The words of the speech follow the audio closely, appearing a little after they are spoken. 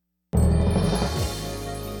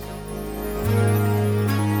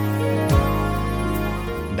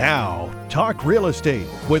Talk Real Estate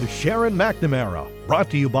with Sharon McNamara, brought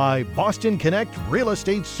to you by Boston Connect Real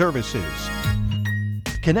Estate Services.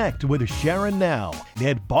 Connect with Sharon now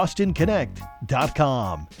at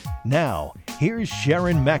bostonconnect.com. Now, here's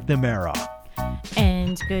Sharon McNamara.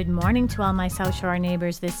 And good morning to all my South Shore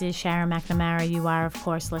neighbors. This is Sharon McNamara. You are, of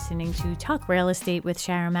course, listening to Talk Real Estate with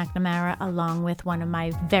Sharon McNamara, along with one of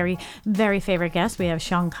my very, very favorite guests. We have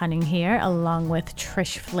Sean Cunning here, along with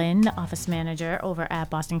Trish Flynn, the office manager over at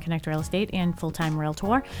Boston Connect Real Estate and full-time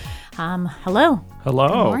realtor. Hello. Hello.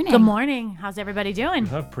 Good morning. Good morning. How's everybody doing?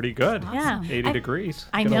 Pretty good. Yeah. 80 degrees.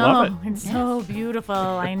 I Gonna know. love it. It's so beautiful.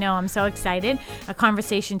 I know. I'm so excited. A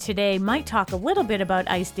conversation today might talk a little bit about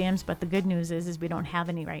ice dams, but the good news is we don't have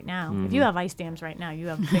any right now. If you have ice dams right now, you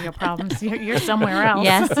have bigger problems. You're somewhere else.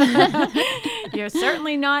 Yes. You're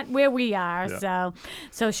certainly not where we are. Yeah.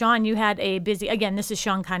 So Sean, you had a busy, again, this is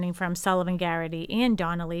Sean Cunning from Sullivan Garrity and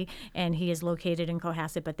Donnelly, and he is located in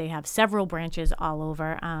Cohasset, but they have several branches all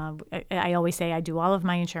over. I always say I do all of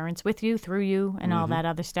my insurance with you, through you, and all that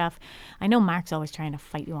other stuff. I know Mark's always trying to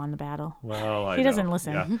fight you on the battle. Well, He doesn't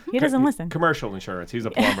listen. He doesn't listen. Commercial insurance. He's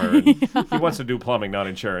a plumber. And he wants to do plumbing, not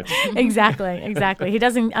insurance. Exactly. He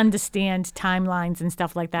doesn't understand timelines and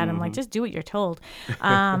stuff like that. I'm like, just do what you're told.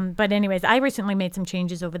 But anyways, I recently made some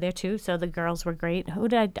changes over there too. So the girls were great. Who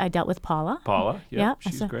did I dealt with? Paula. Yeah,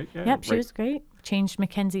 she's great. Yeah, Yep, she was great. Changed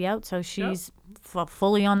Mackenzie out, so she's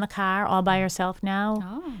fully on the car, all by herself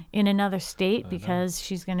now in another state because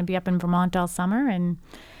she's going to be up in Vermont all summer. And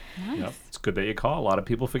Yep. It's good that you call. A lot of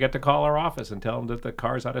people forget to call our office and tell them that the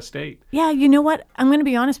car's out of state. yeah, you know what? I'm going to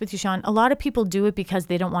be honest with you, Sean. A lot of people do it because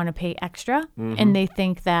they don't want to pay extra, and they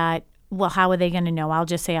think that, well, how are they going to know? I'll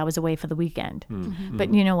just say I was away for the weekend.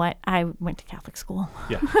 But you know what? I went to Catholic school.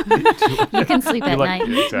 Yeah. You can sleep at night.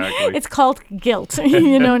 Exactly. It's called guilt.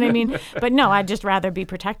 You know what I mean? But no, I'd just rather be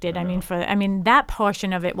protected. I mean, that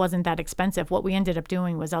portion of it wasn't that expensive. What we ended up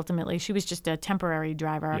doing was ultimately she was just a temporary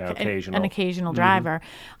driver, an occasional driver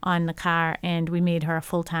on the car, and we made her a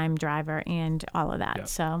full-time driver and all of that. Yeah.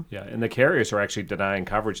 So Yeah, and the carriers are actually denying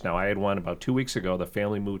coverage now. I had one about 2 weeks ago. The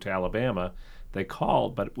family moved to Alabama. They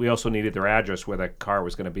called, but we also needed their address where the car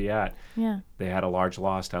was going to be at. yeah. They had a large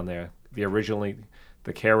loss down there.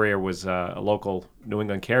 The carrier was a local New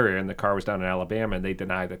England carrier, and the car was down in Alabama, and they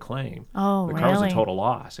denied the claim. Oh, the car was really? a total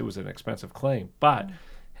loss. It was an expensive claim, but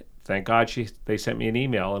thank God they sent me an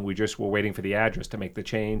email, and we just were waiting for the address to make the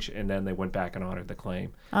change, and then they went back and honored the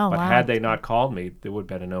claim. Oh, but wow. had they not called me, there would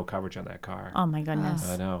have been no coverage on that car. Oh my goodness.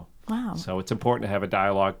 I know. Wow. So it's important to have a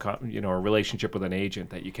dialogue, a relationship with an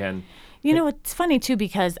agent that you can. You know, it's funny, too,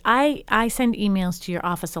 because I send emails to your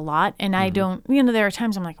office a lot, and I don't, there are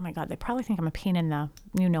times I'm like, oh, my God, they probably think I'm a pain in the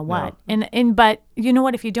you-know-what. No. But you know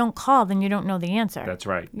what? If you don't call, then you don't know the answer. That's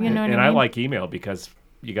right. You know what and I mean? like email because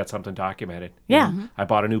you got something documented. Yeah. I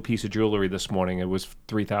bought a new piece of jewelry this morning. It was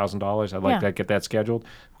 $3,000. I'd like to get that scheduled.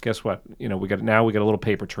 Guess what? We got a little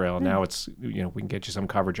paper trail. And now it's we can get you some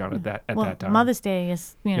coverage on it at that time. Mother's Day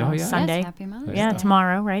is Sunday. Yes, happy Mother's Yeah, Day.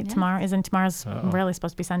 tomorrow, right? Yeah. Tomorrow's really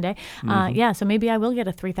supposed to be Sunday. So maybe I will get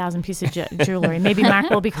a 3,000 piece of jewelry. Maybe Mark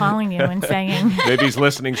will be calling you and saying. Maybe he's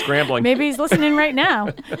listening, scrambling. Maybe he's listening right now.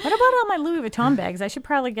 What about all my Louis Vuitton bags? I should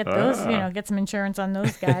probably get those. Get some insurance on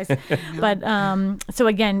those guys. But so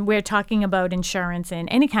again, we're talking about insurance and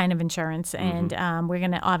any kind of insurance, and we're going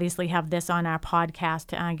to obviously have this on our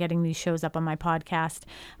podcast. Getting these shows up on my podcast.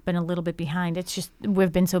 Been a little bit behind. It's just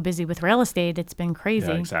we've been so busy with real estate. It's been crazy.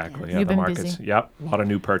 Yeah, exactly. Yeah, You've the been market's busy. Yep, a lot of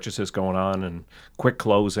new purchases going on and quick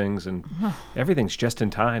closings, and everything's just in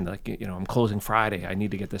time. Like I'm closing Friday. I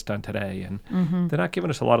need to get this done today, and they're not giving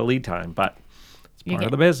us a lot of lead time, but it's part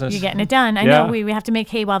of the business. You're getting it done. I know we have to make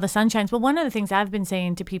hay while the sun shines. But one of the things I've been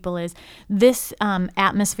saying to people is this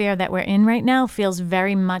atmosphere that we're in right now feels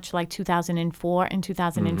very much like 2004 and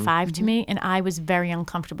 2005 to me. And I was very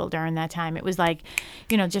uncomfortable during that time. It was like,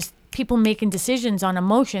 just people making decisions on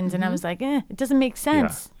emotions. And I was like, it doesn't make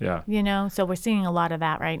sense. Yeah. So we're seeing a lot of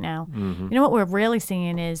that right now. You know what we're really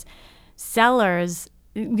seeing is sellers,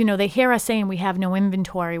 they hear us saying we have no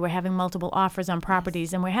inventory. We're having multiple offers on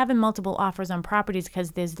properties, and we're having multiple offers on properties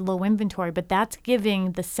because there's low inventory. But that's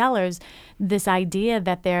giving the sellers this idea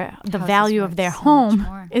that the value of their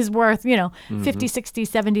home is worth, $50,000,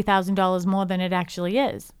 $60,000, $70,000 more than it actually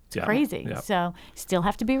is. It's crazy. Yeah. So still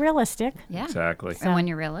have to be realistic. Yeah. Exactly. And when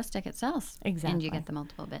you're realistic, it sells. Exactly. And you get the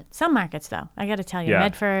multiple bids. Some markets, though, I got to tell you, Yeah.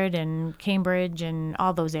 Medford and Cambridge and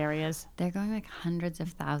all those areas. They're going like hundreds of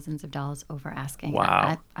thousands of dollars over asking.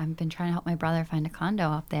 Wow. I've been trying to help my brother find a condo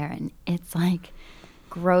up there, and it's like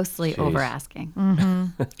grossly Jeez. over asking.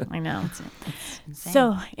 I know. It's insane.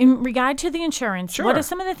 So, in regard to the insurance, what Sure. are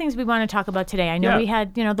some of the things we want to talk about today? I know Yeah. we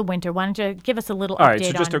had, the winter. Why don't you give us a little All update right,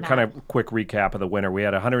 so just on a that? kind of quick recap of the winter. We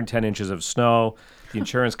had 110 inches of snow. The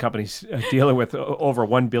insurance company's dealing with over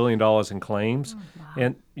 $1 billion in claims.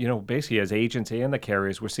 And, basically as agents and the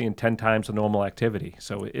carriers, we're seeing 10 times the normal activity.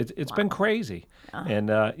 So it's been crazy.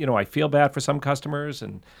 And, I feel bad for some customers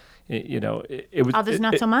and, it was... Others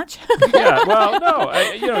not so much? Yeah, well, no.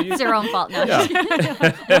 It's their own fault. No.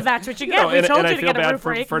 Yeah. Well, that's what you get. We and told I you to feel get a bad roof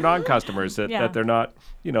for, rake. for non-customers that, Yeah. that they're not,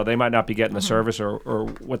 they might not be getting the service or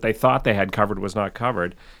what they thought they had covered was not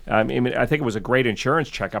covered. I think it was a great insurance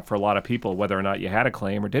checkup for a lot of people, whether or not you had a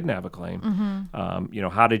claim or didn't have a claim.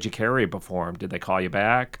 How did you carry it before them? Did they call you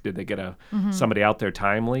back? Did they get somebody out there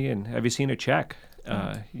timely? And have you seen a check?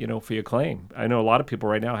 For your claim. I know a lot of people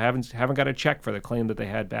right now haven't got a check for the claim that they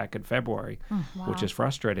had back in February, which is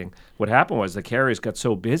frustrating. What happened was the carriers got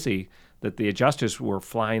so busy that the adjusters were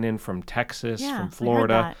flying in from Texas, Yeah, I from heard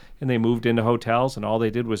Florida, that. and they moved into hotels, and all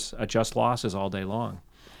they did was adjust losses all day long.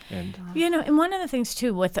 And And one of the things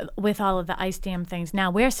too with all of the ice dam things,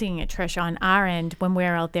 now we're seeing it, Trish, on our end when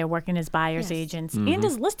we're out there working as buyers agents and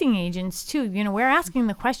as listing agents too. We're asking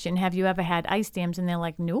the question, have you ever had ice dams? And they're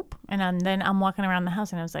like, nope. And then I'm walking around the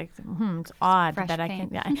house and I was like, it's odd Fresh that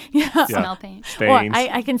paint. I can. Yeah. Smell paint. stains. Or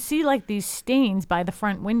I can see like these stains by the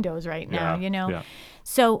front windows right now, Yeah.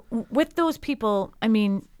 So with those people, I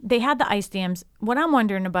mean, they had the ice dams. What I'm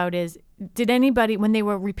wondering about is, did anybody, when they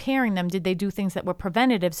were repairing them, did they do things that were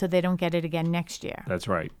preventative so they don't get it again next year? That's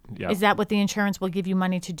right. Yeah. Is that what the insurance will give you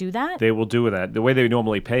money to do that? They will do that. The way they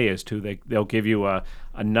normally pay is they'll give you a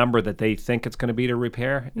number that they think it's going to be to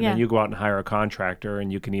repair, and Yeah. then you go out and hire a contractor,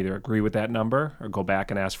 and you can either agree with that number or go back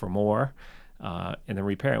and ask for more, and then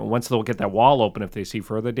repair it. And once they'll get that wall open, if they see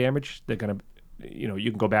further damage, they're going to,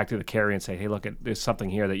 you can go back to the carrier and say, hey, look, there's something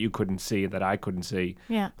here that you couldn't see, that I couldn't see.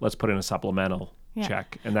 Yeah. Let's put in a supplemental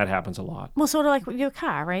check, and that happens a lot. Well, sort of like with your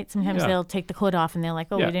car, right? Sometimes Yeah. they'll take the hood off and they're like,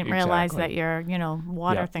 oh, Yeah, we didn't realize exactly. that your,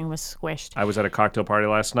 water Yeah. thing was squished. I was at a cocktail party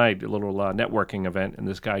last night, a little networking event, and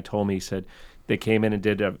this guy told me, he said, they came in and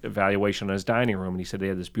did an evaluation on his dining room, and he said they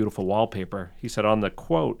had this beautiful wallpaper. He said on the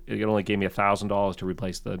quote, it only gave me $1,000 to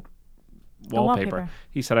replace the wallpaper. wallpaper.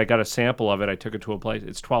 He said I got a sample of it. I took it to a place.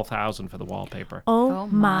 It's $12,000 for the wallpaper. Oh,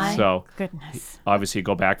 my So goodness. obviously, you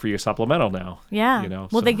go back for your supplemental now. Yeah.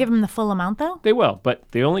 Will they so- give them the full amount, though? They will, but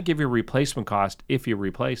they only give you a replacement cost if you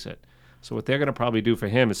replace it. So what they're going to probably do for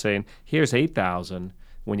him is saying, here's $8,000.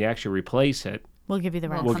 When you actually replace it, We'll give you the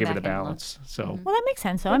rest. we'll come give you the back and look. balance. So Well, that makes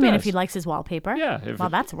sense. So, It I mean, if does. he likes his wallpaper. Yeah, Well,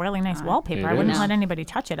 that's a really nice wallpaper. It I wouldn't is. let anybody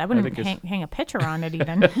touch it. I wouldn't think it's- hang a picture on it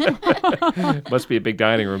even. must be a big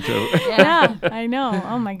dining room too. Yeah, I know.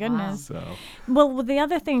 Oh, my goodness. So Well, the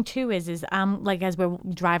other thing too is like as we're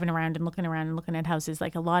driving around and looking at houses,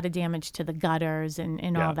 like a lot of damage to the gutters and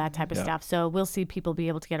Yeah, all that type of yeah. stuff. So we'll see people be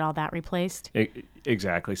able to get all that replaced.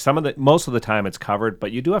 Exactly. Most of the time it's covered,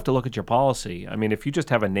 but you do have to look at your policy. I mean, if you just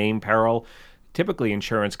have a name peril, typically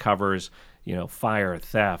insurance covers, fire,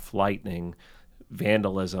 theft, lightning,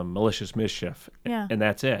 vandalism, malicious mischief, Yeah. and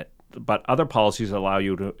that's it. But other policies allow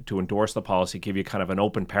you to endorse the policy, give you kind of an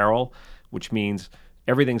open peril, which means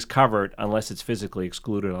everything's covered unless it's physically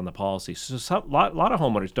excluded on the policy. So a lot of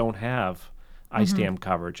homeowners don't have ice dam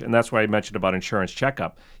coverage, and that's why I mentioned about insurance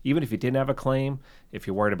checkup. Even if you didn't have a claim, if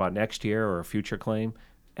you're worried about next year or a future claim,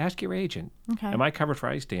 ask your agent. Okay. Am I covered for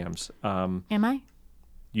ice dams? Am I?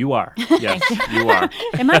 You are. Yes, you are.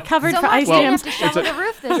 Am I covered So for much ice you have dams? to shovel the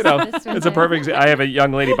roof this, You know, this it's a winter. perfect. I have a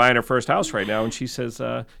young lady buying her first house right now, and she says,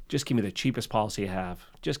 "Just give me the cheapest policy you have.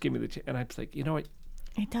 Just give me the." And I'm like, you know what?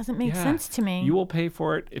 It doesn't make Yeah. sense to me. You will pay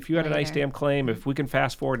for it if you had an ice Later. dam claim. If we can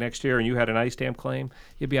fast forward next year and you had an ice dam claim,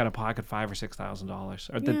 you'd be out of pocket $5,000 or $6,000.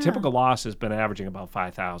 The Yeah. typical loss has been averaging about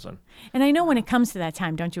 $5,000. And I know when it comes to that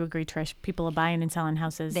time, don't you agree, Trish? People are buying and selling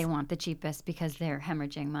houses. They want the cheapest because they're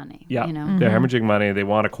hemorrhaging money. Yeah, You know, Mm-hmm. they're hemorrhaging money. They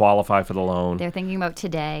want to qualify for the loan. they're thinking about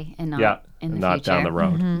today and not Yeah, in the not future. down the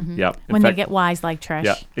road. Yep. In when they fact- get wise like Trish.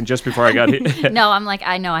 Yeah, and just before I got here, No, I'm like,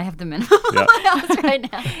 I know I have the minimum Yeah. of my house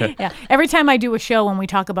right now. Yeah. Every time I do a show when we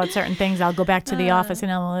talk about certain things, I'll go back to the office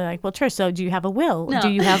and I'm like, well, Trish, so do you have a will? No. Do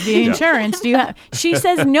you have the insurance? Do you have? She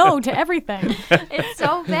says no to everything. It's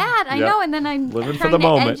so bad. I Yeah. know. And then I'm Living for trying the to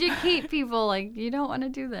moment. educate people. Like, you don't want to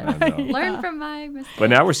do that. Learn from my mistakes. but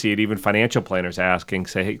now we're seeing even financial planners asking,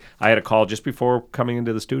 say, hey, I had a call just before coming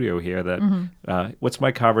into the studio here that, what's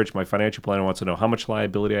my coverage? My financial planner wants to know how much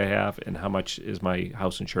liability I have and how much is my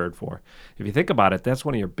house insured for. If you think about it, that's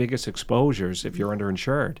one of your biggest exposures if you're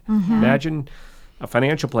underinsured. Imagine a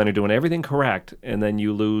financial planner doing everything correct, and then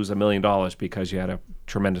you lose $1 million because you had a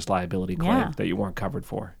tremendous liability claim Yeah. that you weren't covered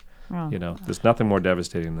for. Oh. There's nothing more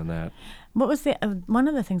devastating than that. What was one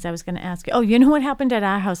of the things I was going to ask you? Oh, you know what happened at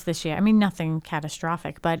our house this year? I mean, nothing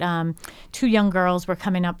catastrophic, but 2 young girls were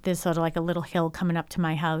coming up this sort of like a little hill coming up to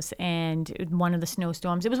my house, and one of the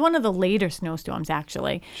snowstorms, it was one of the later snowstorms,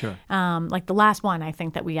 actually. Sure. Like the last one, I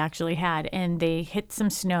think, that we actually had, and they hit some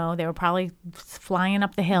snow. They were probably flying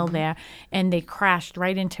up the hill there, and they crashed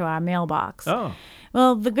right into our mailbox. Oh.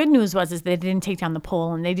 Well, the good news was they didn't take down the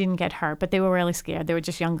pole and they didn't get hurt, but they were really scared. They were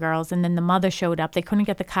just young girls. And then the mother showed up. They couldn't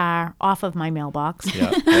get the car off of my mailbox.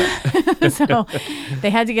 Yeah. So they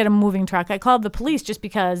had to get a moving truck. I called the police just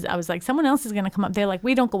because I was like, someone else is going to come up. They're like,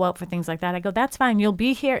 we don't go out for things like that. I go, that's fine. You'll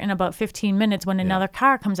be here in about 15 minutes when another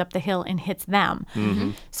car comes up the hill and hits them.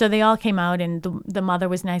 Mm-hmm. So they all came out, and the mother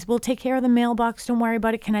was nice. We'll take care of the mailbox. Don't worry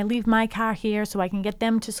about it. Can I leave my car here so I can get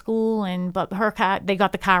them to school? But her car, they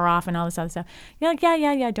got the car off and all this other stuff. You're like,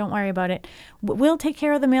 yeah, don't worry about it. We'll take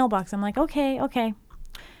care of the mailbox. I'm like, okay.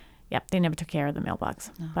 Yep, they never took care of the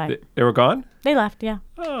mailbox. But They were gone? they left, yeah.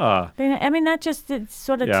 Ah. I mean, that just it's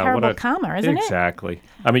sort of terrible karma, isn't it? Exactly.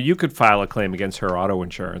 I mean, you could file a claim against her auto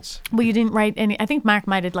insurance. Well, you didn't write any. I think Mark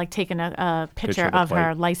might have taken a picture of the of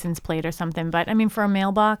her license plate or something. But I mean, for a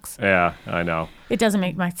mailbox, Yeah, I know. it doesn't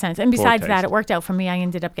make much sense. And besides that, taste. it worked out for me. I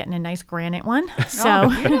ended up getting a nice granite one.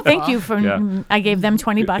 So thank you for. Yeah. I gave them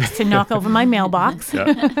 $20 to knock over my mailbox.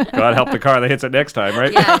 Yeah. God help the car that hits it next time,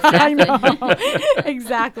 right? Yeah, I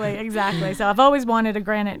exactly. know. Exactly. So I've always wanted a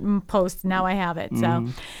granite post. Now I have it. So.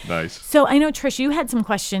 Nice. So I know, Trish, you had some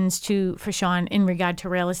questions for Sean in regard to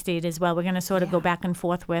real estate as well. We're going to sort of go back and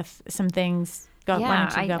forth with some things. Why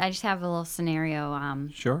don't you go? I just have a little scenario.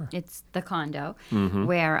 Sure. It's the condo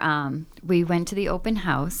where we went to the open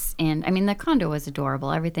house, and I mean the condo was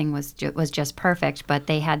adorable. Everything was just perfect, but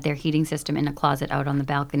they had their heating system in a closet out on the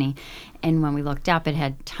balcony, and when we looked up, it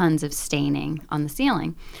had tons of staining on the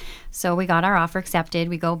ceiling. So we got our offer accepted.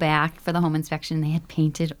 We go back for the home inspection. They had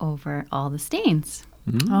painted over all the stains.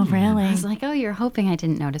 Oh, really? I was like, oh, you're hoping I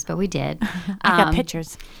didn't notice, but we did. I got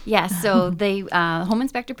pictures. Yeah, so the home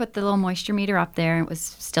inspector put the little moisture meter up there, and it was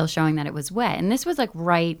still showing that it was wet. And this was like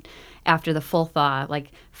right after the full thaw,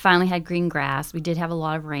 like finally had green grass. We did have a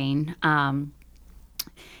lot of rain. And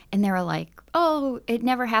they were like, oh, it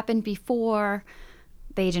never happened before.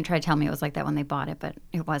 The agent tried to tell me it was like that when they bought it, but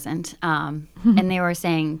it wasn't. And they were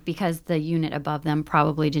saying because the unit above them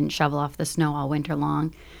probably didn't shovel off the snow all winter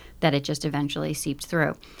long, that it just eventually seeped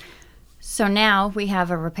through. So now we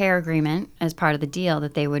have a repair agreement as part of the deal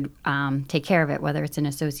that they would take care of it, whether it's an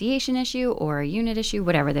association issue or a unit issue,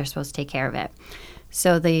 whatever, they're supposed to take care of it.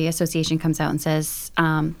 So the association comes out and says,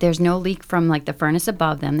 there's no leak from like the furnace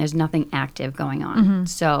above them. There's nothing active going on.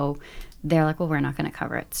 So they're like, well, we're not going to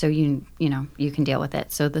cover it. So you can deal with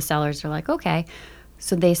it. So the sellers are like, okay.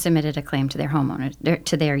 So they submitted a claim to their homeowner,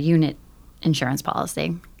 to their unit insurance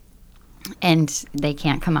policy. And they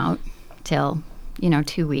can't come out till,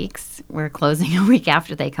 2 weeks. We're closing a week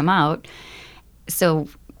after they come out. So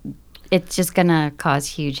it's just going to cause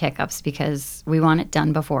huge hiccups because we want it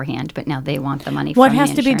done beforehand, but now they want the money What from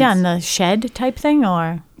has the to be insurance. done? The shed type thing,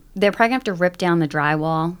 or? They're probably going to have to rip down the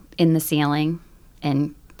drywall in the ceiling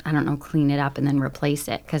and, I don't know, clean it up and then replace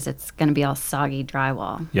it because it's going to be all soggy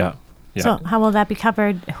drywall. Yeah. Yeah. So how will that be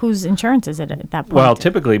covered? Whose insurance is it at that point? Well,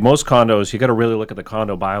 typically, most condos, you got to really look at the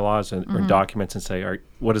condo bylaws or documents and say,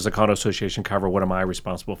 what does the condo association cover? What am I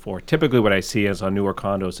responsible for? Typically, what I see is on newer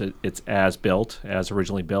condos, it's as built, as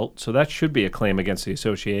originally built. So that should be a claim against the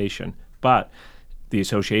association. But the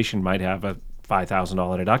association might have a $5,000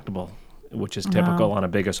 deductible, which is typical on a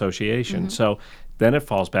big association. So then it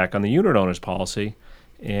falls back on the unit owner's policy,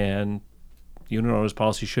 and unit owner's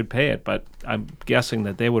policy should pay it, but I'm guessing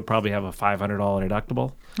that they would probably have a $500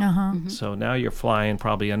 deductible. So now you're flying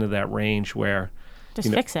probably under that range where Just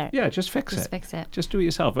fix it. Yeah, just fix Just it. fix it. Just do it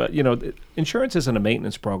yourself. Insurance isn't a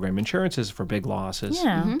maintenance program. Insurance is for big losses.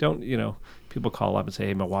 Yeah. Don't people call up and say,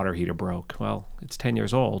 "Hey, my water heater broke." Well, it's 10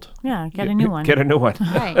 years old. Yeah, get a new one. Get a new one.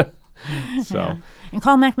 Right. So. Yeah. And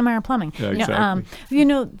call McNamara Plumbing. Yeah,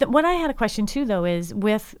 exactly. What I had a question too, though, is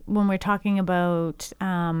when we're talking about,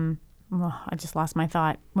 I just lost my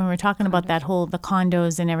thought. When we're talking about the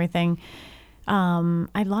condos and everything,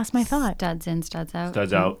 I lost my thought. Studs in, studs out.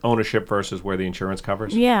 Studs out. Ownership versus where the insurance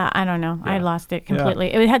covers. Yeah, I don't know. I Yeah. lost it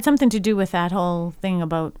completely. It had something to do with that whole thing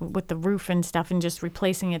with the roof and stuff and just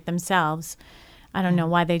replacing it themselves. I don't know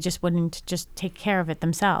why they just wouldn't just take care of it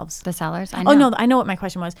themselves. The sellers? I know. Oh, no, I know what my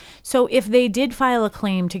question was. So if they did file a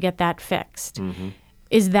claim to get that fixed,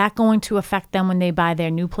 is that going to affect them when they buy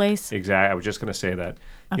their new place? Exactly. I was just going to say that.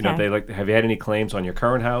 Okay. Have you had any claims on your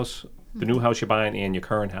current house the new house you're buying and your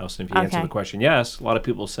current house. And if you answer Okay. the question yes, a lot of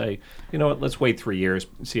people say, you know what, let's wait 3 years,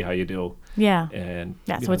 see how you do. Yeah. And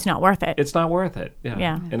Yeah, you so know, it's not worth it. it's not worth it. Yeah.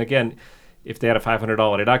 Yeah. And again, if they had a $500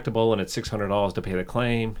 deductible and it's $600 to pay the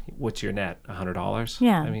claim, what's your net? $100.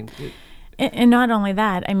 Yeah. I mean, And not only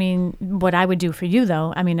that, I mean, what I would do for you,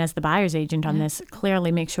 though, I mean, as the buyer's agent on this,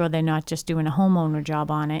 clearly make sure they're not just doing a homeowner job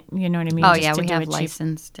on it. You know what I mean? Oh, Just yeah, to we do have it cheap.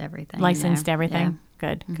 licensed everything. Licensed there. everything. Yeah.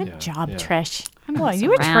 Good. Good job, yeah. Trish. Boy, mess you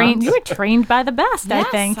were around. trained. You were trained by the best, I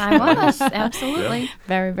Yes, think. I was. Absolutely.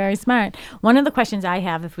 Very, very smart. One of the questions I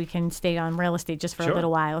have, if we can stay on real estate just for Sure. a little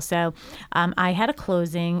while. So, I had a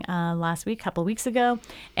closing last week, a couple of weeks ago,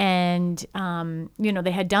 and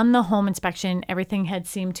they had done the home inspection. Everything had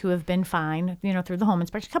seemed to have been fine, through the home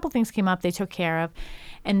inspection. A couple of things came up they took care of,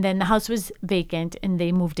 and then the house was vacant, and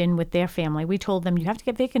they moved in with their family. We told them you have to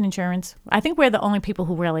get vacant insurance. I think we're the only people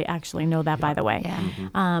who really actually know that, by the way.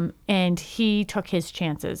 Yeah. And he took his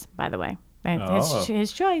chances, by the way. And Oh.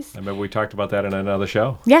 his choice. I remember we talked about that in another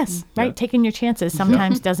show. Yes, right. Taking your chances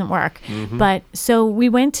sometimes doesn't work. But so we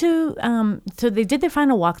went to, so they did their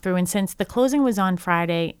final walkthrough. And since the closing was on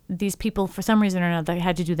Friday, these people, for some reason or another,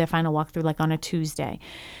 had to do their final walkthrough like on a Tuesday.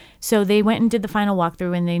 So they went and did the final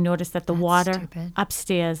walkthrough, and they noticed that the water stupid.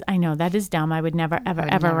 upstairs, I know, that is dumb. I would never, ever,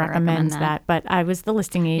 would ever never recommend recommend that. But I was the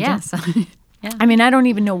listing agent. Yes. Yeah. I mean, I don't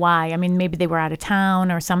even know why. I mean, maybe they were out of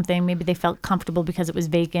town or something. Maybe they felt comfortable because it was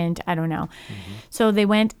vacant. I don't know. So they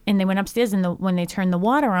went upstairs, and when they turned the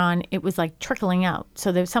water on, it was like trickling out.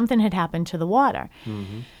 So something had happened to the water.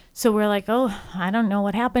 So we're like, oh, I don't know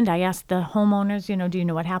what happened. I asked the homeowners, do you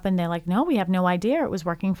know what happened? They're like, no, we have no idea. It was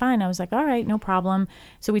working fine. I was like, all right, no problem.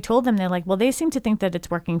 So we told them, they're like, well, they seem to think that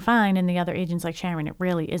it's working fine. And the other agent's like, Sharon, it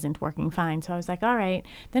really isn't working fine. So I was like, all right.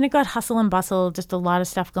 Then it got hustle and bustle, just a lot of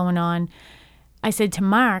stuff going on. I said to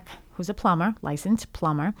Mark, who's a plumber, licensed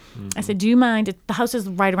plumber, I said, do you mind? The house is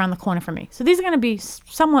right around the corner from me. So these are going to be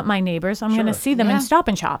somewhat my neighbors. I'm going to see them Yeah. and Stop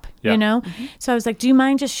and Shop, Yeah. So I was like, do you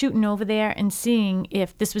mind just shooting over there and seeing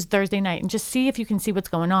if this was Thursday night and just see if you can see what's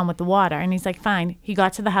going on with the water? And he's like, fine. He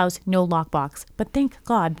got to the house, no lockbox. But thank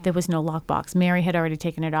God there was no lockbox. Mary had already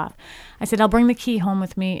taken it off. I said, I'll bring the key home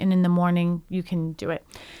with me, and in the morning you can do it.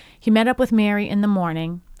 He met up with Mary in the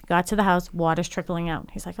morning. Got to the house, water's trickling out.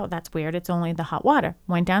 He's like, oh, that's weird. It's only the hot water.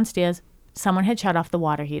 Went downstairs. Someone had shut off the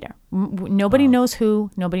water heater. Nobody knows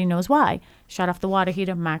who. Nobody knows why. Shut off the water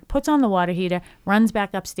heater. Mark puts on the water heater, runs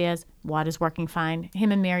back upstairs. Water's working fine.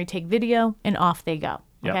 Him and Mary take video, and off they go.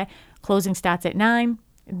 Yep. Okay. Closing starts at 9.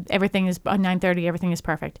 Everything is 9:30. Everything is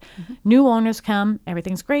perfect. New owners come.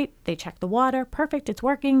 Everything's great. They check the water. Perfect. It's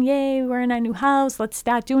working. Yay. We're in our new house. Let's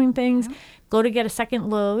start doing things. Go to get a second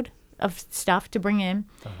load of stuff to bring in.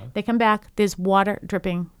 They come back. There's water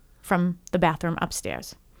dripping from the bathroom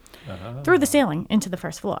upstairs through the ceiling into the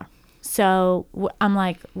first floor. So I'm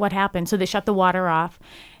like, what happened? So they shut the water off,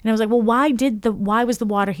 and I was like, well, why was the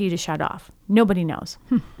water heater shut off? Nobody knows.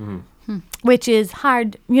 Which is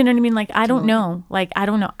hard. You know what I mean? Like, I don't know. Like, I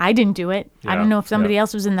don't know. I didn't do it. I don't know if somebody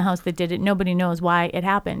else was in the house that did it. Nobody knows why it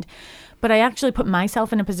happened. But I actually put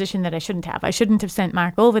myself in a position that I shouldn't have. I shouldn't have sent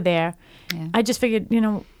Mark over there. Yeah. I just figured,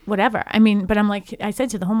 whatever. I mean, but I'm like, I said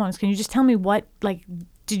to the homeowners, can you just tell me what, like,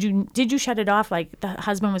 did you shut it off? Like, the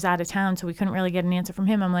husband was out of town, so we couldn't really get an answer from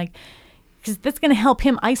him. I'm like, because that's going to help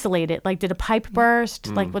him isolate it. Like, did a pipe burst?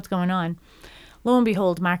 Like, what's going on? Lo and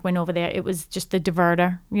behold, Mark went over there. It was just the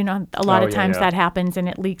diverter. A lot of times that happens, and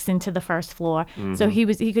it leaks into the first floor. So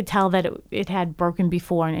he could tell that it had broken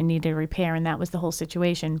before and it needed repair, and that was the whole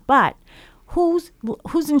situation. But whose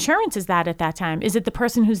insurance is that at that time? Is it the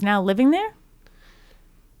person who's now living there?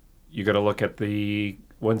 You got to look at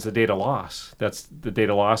when's the date of loss. That's the date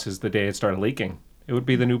of loss is the day it started leaking. It would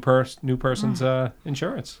be the new person's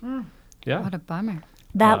insurance. Yeah. What a bummer.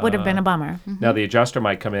 That would have been a bummer. Now the adjuster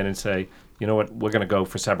might come in and say, you know what, we're going to go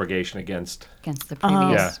for subrogation against Against the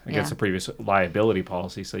previous. the previous liability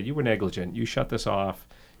policy. So you were negligent. You shut this off.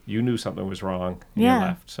 You knew something was wrong. And Yeah. You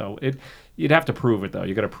left. So you'd have to prove it though.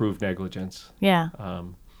 You got to prove negligence. Yeah.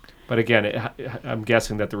 But again, I'm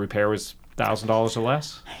guessing that the repair was $1,000 or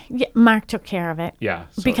less. Yeah, Mark took care of it. Yeah.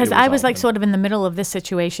 So Because it I was all like him. sort of in the middle of this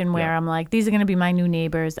situation where Yeah. I'm like, these are going to be my new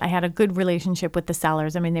neighbors. I had a good relationship with the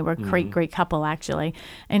sellers. I mean, they were a great couple actually.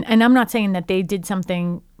 And I'm not saying that they did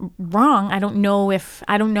something wrong. I don't know.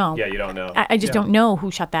 Yeah, you don't know. I just don't know who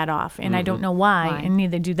shut that off, and I don't know why, and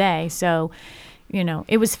neither do they. So,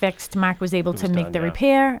 it was fixed. Mark was able to make done, the yeah.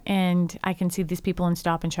 repair, and I can see these people in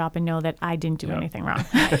Stop and Shop and know that I didn't do anything wrong.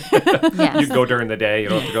 Yes. You can go during the day. You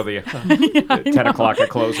don't have to go the 10 o'clock at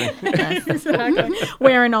closing. Exactly.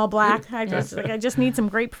 Wearing all black. I just need some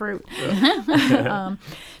grapefruit.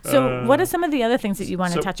 So what are some of the other things that you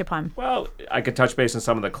want to touch upon? Well, I could touch base on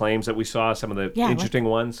some of the claims that we saw, some of the interesting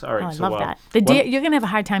ones. All right, I love that. The deer, you're going to have a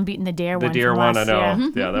hard time beating the deer one. The deer one, I know.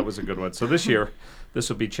 Year. Yeah, that was a good one. So this year, this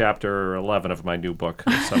will be chapter 11 of my new book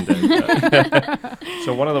someday.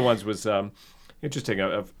 So one of the ones was interesting.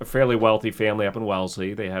 A fairly wealthy family up in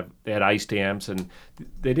Wellesley. They had ice dams, and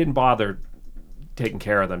they didn't bother taking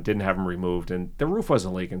care of them, didn't have them removed, and the roof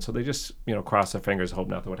wasn't leaking, so they just crossed their fingers, hope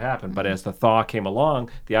nothing would happen. But as the thaw came along,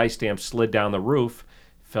 the ice dam slid down the roof,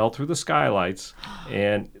 fell through the skylights,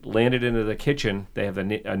 and landed into the kitchen. They have a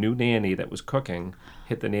new nanny that was cooking,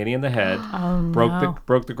 hit the nanny in the head,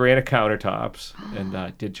 broke the granite countertops,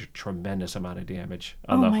 and did a tremendous amount of damage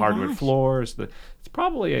on the hardwood floors. It's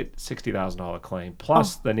probably a $60,000 claim,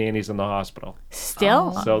 plus the nanny's in the hospital.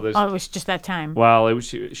 Still? So it was just that time. Well, it was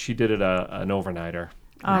she did it an overnighter.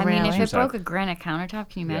 I mean, really? if it broke a granite countertop,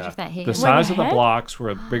 can you imagine if that hit The you? size of the blocks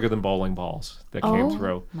were bigger than bowling balls that came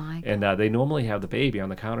through. My And they normally have the baby on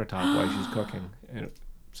the countertop while she's cooking. And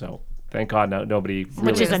so thank God nobody really...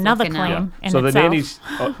 Which is another looking out. claim in So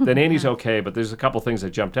itself. the nanny's okay, but there's a couple things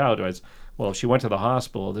that jumped out. Well, she went to the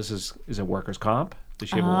hospital. Is it workers' comp? Does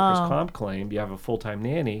she have a workers' comp claim? You have a full-time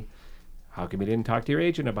nanny. How come you didn't talk to your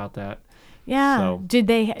agent about that? Yeah. So, do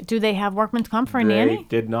they have workman's comp for a They nanny?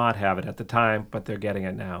 did not have it at the time, but they're getting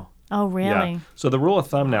it now. Oh, really? Yeah. So the rule of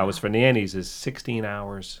thumb now is for nannies is 16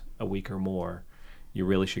 hours a week or more. You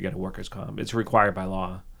really should get a workers' comp. It's required by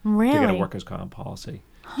law to get a Really? workers' comp policy.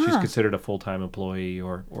 She's considered a full-time employee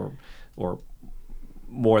or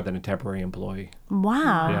more than a temporary employee.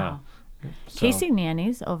 Wow. Yeah. So, Casey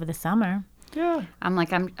nannies over the summer. Yeah. I'm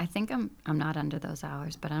like, I think I'm not under those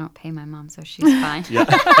hours, but I don't pay my mom, so she's fine.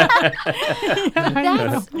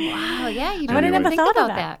 That's, wow, yeah, you I would have didn't never think thought of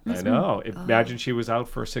about that. I know. Imagine she was out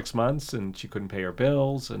for 6 months and she couldn't pay her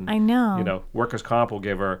bills. And I know. Workers' comp will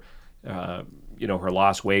give her, her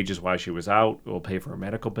lost wages while she was out. It will pay for her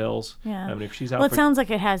medical bills. Yeah. I mean, if she's out Well, it for sounds like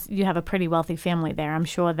you have a pretty wealthy family there. I'm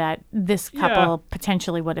sure that this couple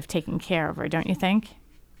potentially would have taken care of her, don't you think?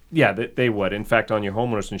 Yeah, they would. In fact, on your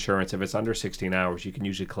homeowner's insurance, if it's under 16 hours, you can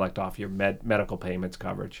usually collect off your medical payments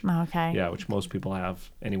coverage. Okay. Yeah, which most people have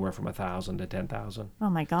anywhere from $1,000 to $10,000. Oh,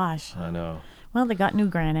 my gosh. I know. Well, they got new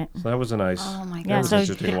granite. So that was a nice. Oh my that Yeah, was so an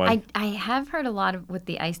interesting one. I have heard a lot with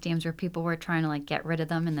the ice dams where people were trying to get rid of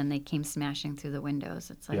them and then they came smashing through the windows.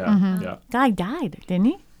 It's like, Yeah. Guy died, didn't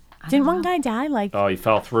he? Didn't one guy die? Oh, he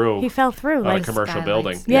fell through. He fell through. On Like a commercial skylights.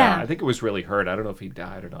 building. Yeah. I think it was really hurt. I don't know if he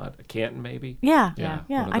died or not. Canton, maybe. Yeah. Yeah,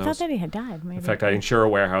 Yeah. one of I thought those. that he had died. Maybe. In fact, I insure a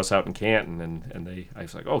warehouse out in Canton, and I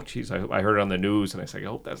was like, oh, geez, I heard it on the news, and I said, I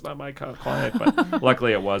hope that's not my client, but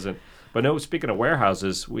luckily it wasn't. But no, speaking of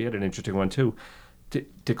warehouses, we had an interesting one too.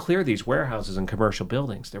 To clear these warehouses and commercial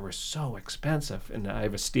buildings, they were so expensive. And I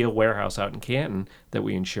have a steel warehouse out in Canton that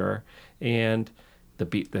we insure, and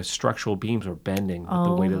the structural beams were bending with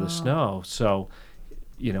the weight of the snow. So,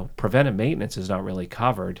 preventive maintenance is not really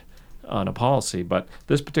covered on a policy. But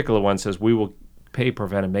this particular one says we will pay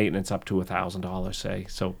preventive maintenance up to $1,000, say.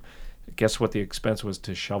 So guess what the expense was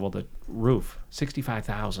to shovel the roof?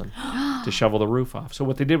 $65,000 to shovel the roof off. So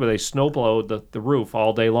what they did was they snowblowed the roof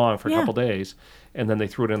all day long for a couple days, and then they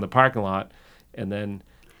threw it in the parking lot. And then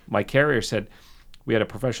my carrier said, we had a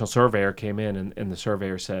professional surveyor came in, and the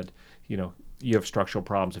surveyor said, you have structural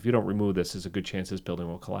problems. If you don't remove this, there's a good chance this building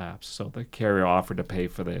will collapse. So the carrier offered to pay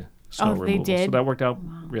for the snow removal. they did? So that worked out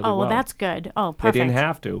really well. Oh, well, that's good. Oh, They perfect. didn't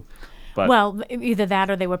have to. But Well, either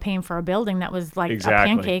that or they were paying for a building that was like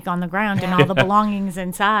Exactly. a pancake on the ground and all the belongings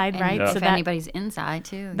inside, And right? if So that anybody's inside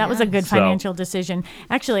too. was a good So- financial decision.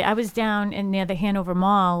 Actually, I was down near the Hanover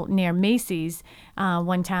Mall near Macy's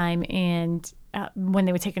one time, and when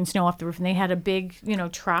they were taking snow off the roof, and they had a big,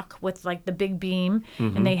 truck with like the big beam,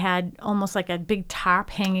 and they had almost like a big tarp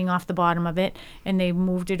hanging off the bottom of it, and they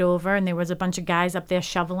moved it over, and there was a bunch of guys up there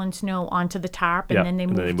shoveling snow onto the tarp, and Yeah, then they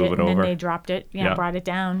and moved then they it, move it and then over. they dropped it, Yeah. brought it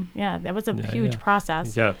down. Yeah, that was a huge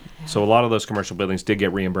process. Yeah. So a lot of those commercial buildings did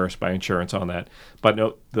get reimbursed by insurance on that. But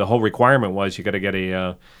no, the whole requirement was you got to get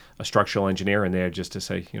a structural engineer in there just to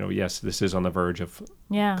say, yes, this is on the verge of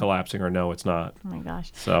Yeah. collapsing, or no, it's not. Oh my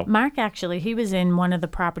gosh. So- Mark actually, he was in one of the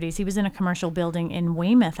properties. He was in a commercial building in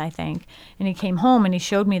Weymouth, I think. And he came home and he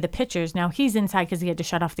showed me the pictures. Now he's inside because he had to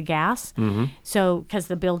shut off the gas. Mm-hmm. So because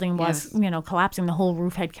the building was, collapsing, the whole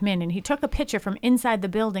roof had come in. And he took a picture from inside the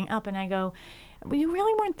building up, and I go, well, you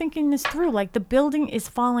really weren't thinking this through. Like the building is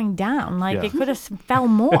falling down. Like Yeah. it could have fell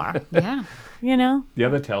more. Yeah. you know? The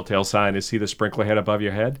other telltale sign is see the sprinkler head above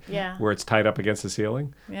your head? Yeah. Where it's tied up against the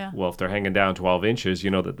ceiling? Yeah. Well, if they're hanging down 12 inches,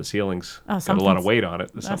 you know that the ceiling's got a lot of something's- weight on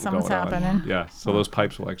it. There's something something's going on. happening. Yeah. So those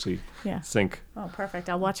pipes will actually Yeah. sink. Oh, perfect.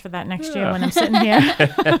 I'll watch for that next year when I'm sitting here.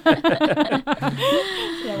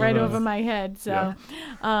 Yeah, right over my head. So,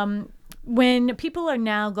 when people are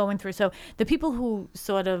now going through, so the people who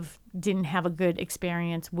sort of didn't have a good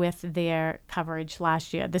experience with their coverage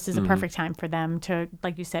last year, this is a perfect time for them to,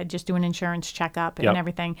 like you said, just do an insurance checkup and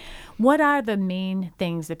everything. What are the main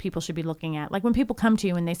things that people should be looking at? Like when people come to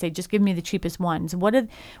you and they say, just give me the cheapest ones, what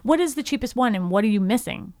is the cheapest one and what are you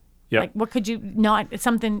missing? Yep. Like what could you not,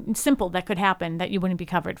 something simple that could happen that you wouldn't be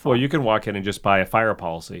covered for? Well, you can walk in and just buy a fire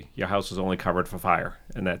policy. Your house is only covered for fire,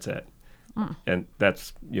 and that's it. And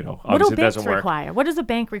that's, what obviously do it banks doesn't work. require? What does a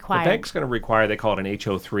bank require? The bank's going to require, they call it an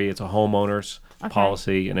HO3. It's a homeowner's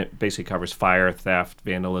policy, and it basically covers fire, theft,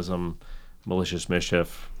 vandalism, malicious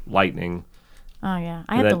mischief, lightning. Oh, yeah.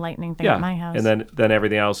 I had the lightning thing at my house. And then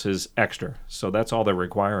everything else is extra. So that's all they're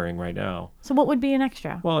requiring right now. So what would be an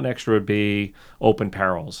extra? Well, an extra would be open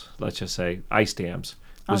perils, let's just say ice dams.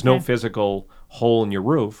 There's no physical hole in your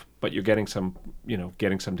roof, but you're getting some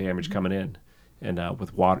damage coming in. And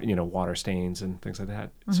with water, water stains and things like that.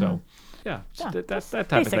 So, that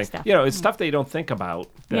type of thing. stuff. It's stuff that you don't think about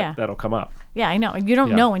that'll come up. Yeah, I know. You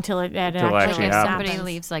don't know until it Until actually actually If somebody happens.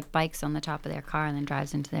 leaves like bikes on the top of their car and then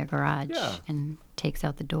drives into their garage and takes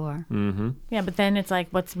out the door. Yeah, but then it's like,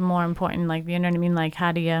 what's more important? Like, you know what I mean? Like,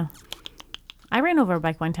 how do you... I ran over a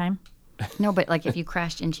bike one time. No, but like if you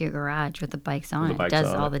crashed into your garage with the bikes on, bikes it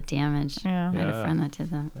does on all it. the damage. Yeah. I had a friend that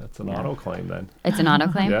did that. That's an auto claim then. It's an auto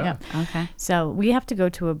claim? Yeah. Okay. So we have to go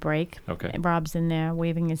to a break. Okay. Rob's in there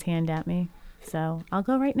waving his hand at me. So I'll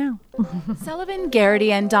go right now. Sullivan,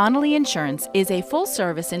 Garrity, and Donnelly Insurance is a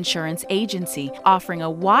full-service insurance agency offering a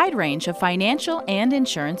wide range of financial and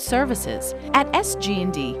insurance services. At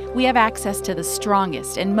SG&D, we have access to the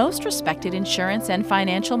strongest and most respected insurance and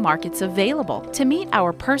financial markets available to meet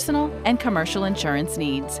our personal and commercial insurance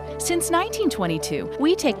needs. Since 1922,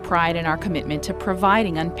 we take pride in our commitment to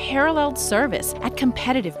providing unparalleled service at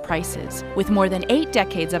competitive prices. With more than 8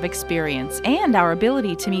 decades of experience and our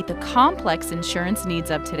ability to meet the complex insurance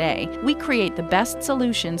needs of today, we create the best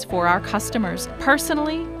solutions for our customers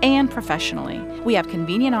personally and professionally. We have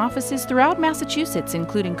convenient offices throughout Massachusetts,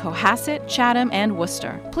 including Cohasset, Chatham, and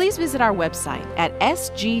Worcester. Please visit our website at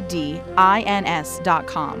sgdins.com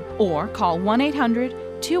or call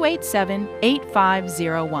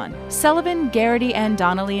 1-800-287-8501. Sullivan, Garrity, and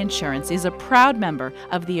Donnelly Insurance is a proud member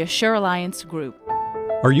of the Assure Alliance Group.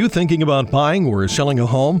 Are you thinking about buying or selling a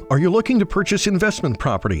home? Are you looking to purchase investment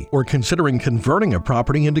property or considering converting a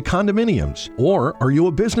property into condominiums? Or are you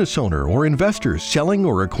a business owner or investor selling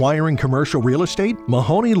or acquiring commercial real estate?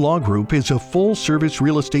 Mahoney Law Group is a full-service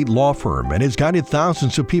real estate law firm and has guided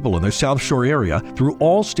thousands of people in the South Shore area through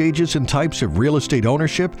all stages and types of real estate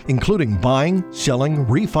ownership, including buying, selling,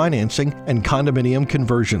 refinancing, and condominium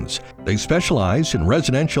conversions. They specialize in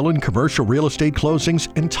residential and commercial real estate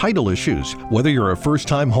closings and title issues. Whether you're a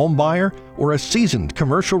first-time home buyer or a seasoned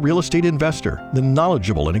commercial real estate investor, the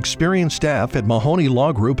knowledgeable and experienced staff at Mahoney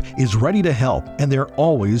Law Group is ready to help, and they're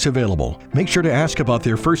always available. Make sure to ask about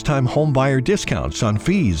their first-time home buyer discounts on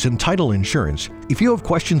fees and title insurance. If you have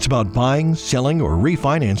questions about buying, selling, or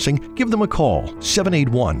refinancing, give them a call,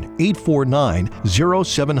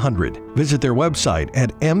 781-849-0700. Visit their website at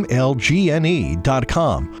mlgne.com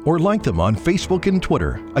or like them on Facebook and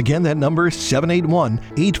Twitter. Again, that number is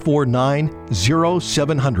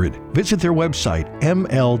 781-849-0700. Visit their website,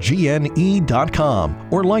 mlgne.com,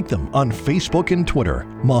 or like them on Facebook and Twitter.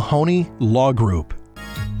 Mahoney Law Group.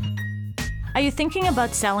 Are you thinking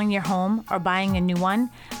about selling your home or buying a new one?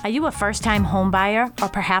 Are you a first-time home buyer or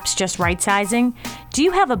perhaps just right-sizing? Do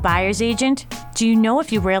you have a buyer's agent? Do you know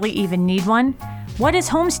if you really even need one? What is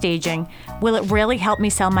home staging? Will it really help me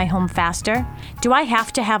sell my home faster? Do I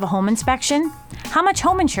have to have a home inspection? How much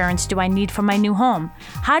home insurance do I need for my new home?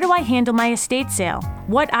 How do I handle my estate sale?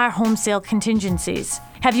 What are home sale contingencies?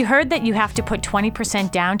 Have you heard that you have to put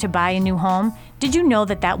 20% down to buy a new home? Did you know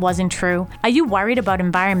that that wasn't true? Are you worried about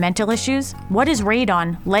environmental issues? What is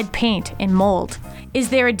radon, lead paint, and mold? Is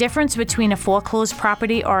there a difference between a foreclosed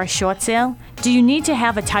property or a short sale? Do you need to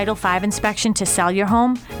have a Title V inspection to sell your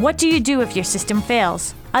home? What do you do if your system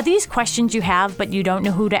fails? Are these questions you have but you don't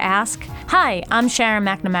know who to ask? Hi, I'm Sharon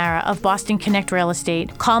McNamara of Boston Connect Real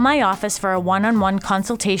Estate. Call my office for a one-on-one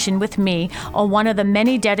consultation with me or one of the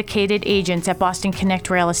many dedicated agents at Boston Connect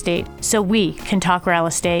Real Estate so we can talk real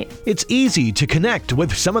estate. It's easy to Connect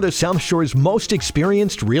with some of the South Shore's most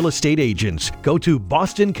experienced real estate agents. Go to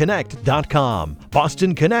bostonconnect.com,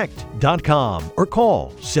 bostonconnect.com, or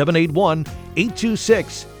call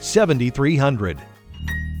 781-826-7300.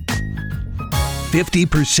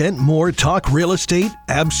 50% more Talk Real Estate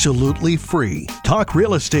absolutely free. Talk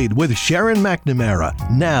Real Estate with Sharon McNamara.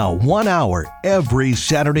 Now 1 hour every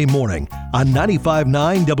Saturday morning on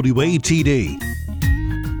 95.9 WATD.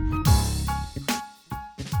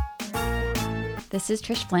 This is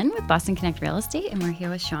Trish Flynn with Boston Connect Real Estate, and we're here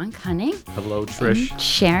with Sean Cunning. Hello, Trish. And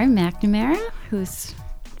Sharon McNamara, who's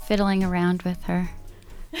fiddling around with her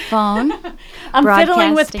phone. I'm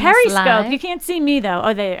fiddling with broadcasting us Periscope. live. You can't see me, though.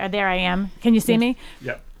 Oh, there I am. Can you see me?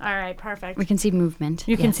 Yep. All right, perfect. We can see movement.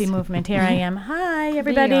 You can Yes. see movement. Here I am. Hi,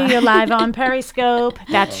 everybody. are. You're live on Periscope.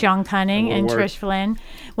 That's Sean Cunning and That'll work. Trish Flynn.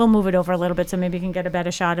 We'll move it over a little bit so maybe you can get a better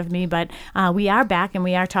shot of me. But we are back, and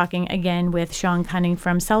we are talking again with Sean Cunning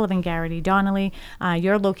from Sullivan Garrity Donnelly.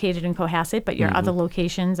 You're located in Cohasset, but your other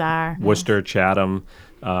locations are... Worcester, Chatham,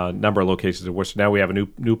 number of locations in Worcester. Now we have a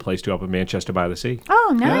new place to up in Manchester by the Sea. Oh,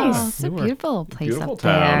 Oh, nice. it's a beautiful place Beautiful up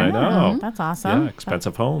town, there. I know. That's awesome. Yeah,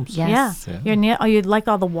 expensive homes. Yes. Yeah. You're near. Oh, you'd like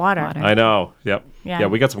all the water. I know. Yep. Yeah. Yeah,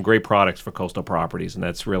 we got some great products for coastal properties, and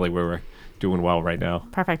that's really where we're doing well right now.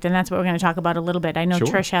 Perfect. And that's what we're going to talk about a little bit. I know Sure.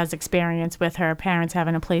 Trish has experience with her parents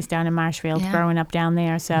having a place down in Marshfield, Yeah. growing up down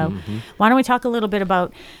there. So Mm-hmm. why don't we talk a little bit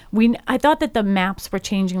about, I thought that the maps were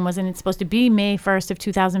changing. Wasn't it supposed to be May 1st of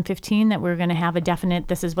 2015 that we were going to have a definite,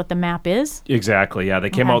 this is what the map is? Exactly. Yeah, they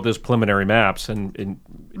came Okay. out with those preliminary maps, and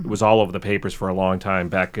it was all over the papers for a long time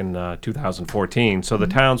back in 2014. So the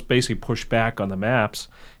towns basically pushed back on the maps,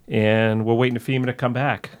 and we're waiting for FEMA to come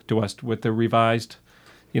back to us with the revised,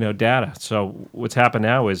 data. So what's happened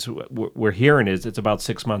now is we're hearing is it's about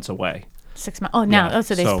 6 months away. 6 months. Oh, now. Yeah.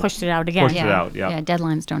 So they So pushed it out again. pushed it out, yeah. Yeah,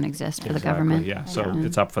 deadlines don't exist for the Exactly, government. Yeah, so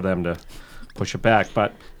it's up for them to push it back.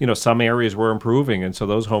 But, some areas were improving, and so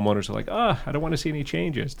those homeowners are like, I don't want to see any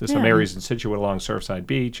changes. There's some Yeah. areas in Situate along Surfside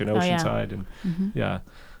Beach and yeah. Oceanside. And yeah.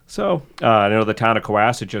 So I know the town of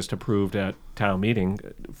Cohasset just approved at town meeting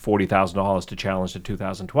 $40,000 to challenge the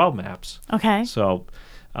 2012 maps. Okay. So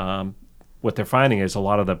what they're finding is a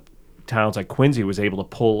lot of the towns like Quincy was able to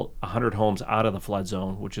pull 100 homes out of the flood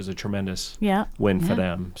zone, which is a tremendous Yeah. win for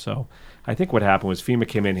them. So I think what happened was FEMA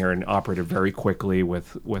came in here and operated very quickly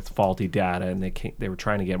with faulty data, and they were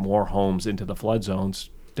trying to get more homes into the flood zones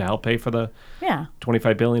to help pay for the Yeah.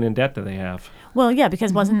 $25 billion in debt that they have. Well, yeah,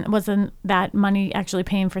 because wasn't that money actually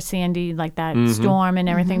paying for Sandy, like that storm and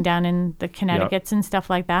everything down in the Connecticut's and stuff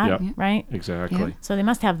like that, Yep. right? Exactly. So they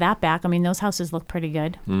must have that back. I mean, those houses look pretty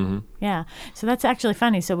good. Mm-hmm. Yeah. So that's actually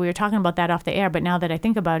funny. So we were talking about that off the air, but now that I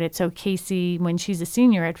think about it, so Casey, when she's a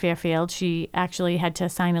senior at Fairfield, she actually had to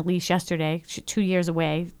sign a lease yesterday, 2 years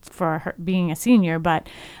away for her being a senior. But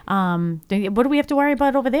what do we have to worry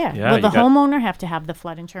about over there? Yeah, Will the you got- homeowner have to have the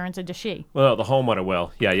flood insurance, or does she? Well, the homeowner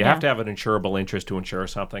will. Yeah, you Yeah. have to have an insurable interest to insure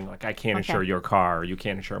something. Like I can't insure your car, or you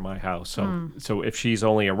can't insure my house. So if she's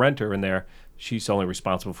only a renter in there, she's only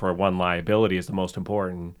responsible for one liability is the most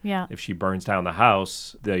important. Yeah. If she burns down the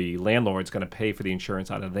house, the landlord's going to pay for the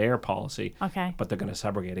insurance out of their policy. Okay. But they're going to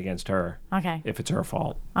subrogate against her. Okay. If it's her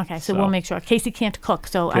fault. Okay, so we'll make sure. Casey can't cook,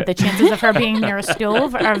 so the chances of her being near a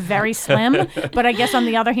stove are very slim. But I guess on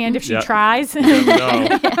the other hand, if she Yeah. tries, No.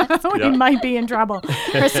 we might be in trouble.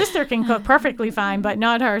 Her sister can cook perfectly fine, but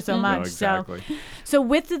not her so much. No, exactly. So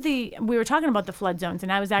with we were talking about the flood zones,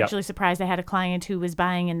 and I was actually surprised. I had a client who was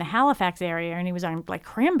buying in the Halifax area, and he was on like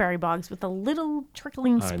cranberry bogs with a little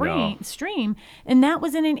trickling know. stream, and that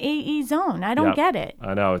was in an AE zone. I don't Yep. get it.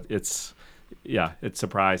 I know it's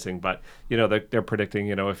surprising, but they're predicting.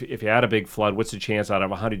 If you had a big flood, what's the chance out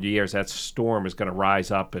of 100 years that storm is going to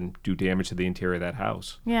rise up and do damage to the interior of that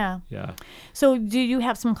house? Yeah. Yeah. So do you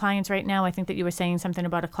have some clients right now? I think that you were saying something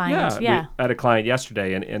about a client. Yeah. I had a client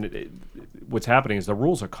yesterday, and what's happening is the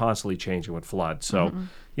rules are constantly changing with flood. So,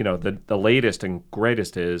 the latest and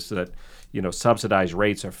greatest is that, subsidized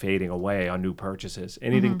rates are fading away on new purchases.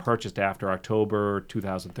 Anything purchased after October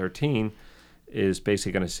 2013 is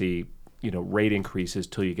basically going to see, rate increases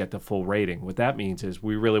till you get the full rating. What that means is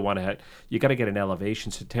we really want to you got to get an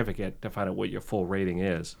elevation certificate to find out what your full rating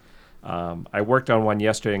is. I worked on one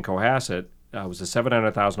yesterday in Cohasset. It was a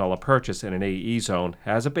 $700,000 purchase in an AE zone,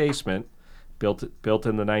 has a basement, built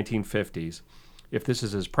in the 1950s. If this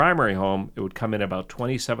is his primary home, it would come in about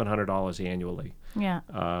 $2,700 annually. Yeah.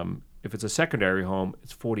 If it's a secondary home,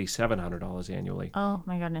 it's $4,700 annually. Oh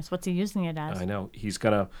my goodness, what's he using it as? I know. He's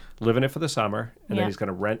gonna live in it for the summer, and Yeah. then he's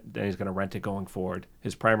gonna rent. Then he's gonna rent it going forward.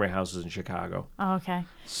 His primary house is in Chicago. Oh, okay.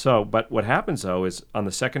 So, but what happens though is on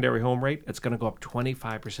the secondary home rate, it's gonna go up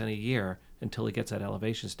 25% a year until he gets that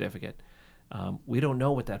elevation certificate. We don't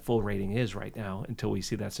know what that full rating is right now until we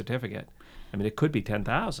see that certificate. I mean, it could be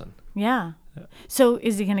 10,000. Yeah. So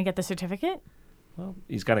is he going to get the certificate? Well,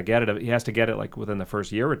 he's going to get it. He has to get it like within the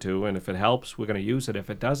first year or two, and if it helps, we're going to use it. If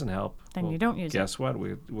it doesn't help, then you don't use it. Guess what?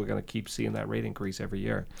 We're going to keep seeing that rate increase every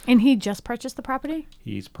year. And he just purchased the property?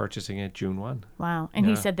 He's purchasing it June 1. Wow. And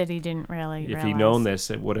he said that he didn't really If realize. he'd known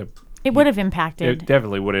this, it would have impacted. It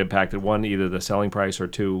definitely would have impacted, one, either the selling price, or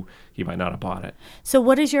two, he might not have bought it. So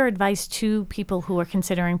what is your advice to people who are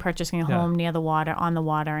considering purchasing a home near the water, on the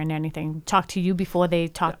water, and anything? Talk to you before they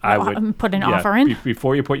put an offer in?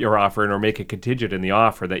 Before you put your offer in, or make a contingent in the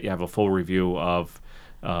offer, that you have a full review of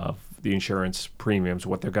the insurance premiums,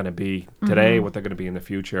 what they're going to be today, what they're going to be in the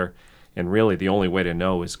future. And really, the only way to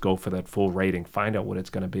know is go for that full rating, find out what it's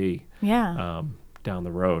going to be. Yeah. Down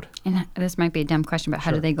the road. And this might be a dumb question, but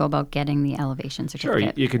how do they go about getting the elevation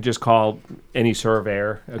certificate? Sure, you can just call any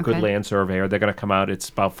surveyor, a good land surveyor. They're going to come out. It's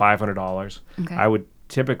about $500. Okay. I would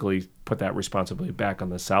typically put that responsibility back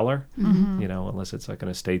on the seller, unless it's like an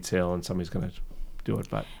estate sale and somebody's going to do it.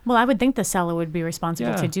 But well, I would think the seller would be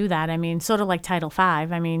responsible to do that. I mean, sort of like Title V.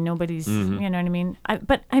 I mean, nobody's, you know what I mean?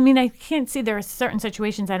 But I mean, I can't see, there are certain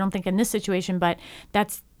situations, I don't think in this situation, but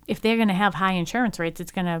that's, if they're going to have high insurance rates,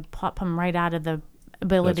 it's going to pop them right out of the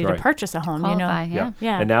ability to purchase a home. Qualify,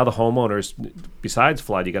 Yeah. And now the homeowners, besides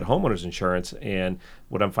flood, you got homeowners insurance. And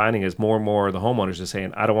what I'm finding is more and more of the homeowners are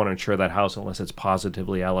saying, I don't want to insure that house unless it's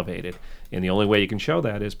positively elevated. And the only way you can show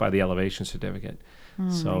that is by the elevation certificate.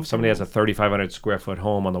 So if somebody has a 3,500 square foot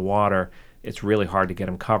home on the water, it's really hard to get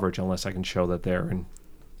them coverage unless I can show that they're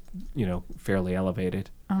fairly elevated.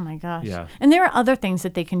 Oh my gosh. Yeah. And there are other things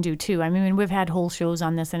that they can do too. I mean, we've had whole shows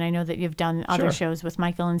on this, and I know that you've done other shows with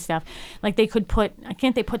Michael and stuff. Like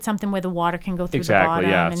can't they put something where the water can go through the bottom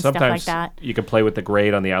and Sometimes stuff like that? You can play with the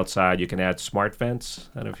grade on the outside. You can add smart vents.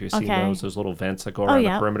 I don't know if you've seen those little vents that go around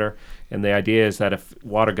the perimeter. And the idea is that if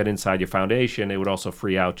water got inside your foundation, it would also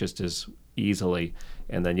free out just as easily.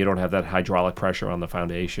 And then you don't have that hydraulic pressure on the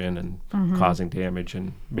foundation and causing damage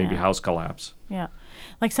and maybe house collapse. Yeah.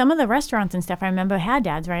 Like some of the restaurants and stuff, I remember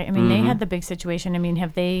Haddad's, right? I mean, they had the big situation. I mean,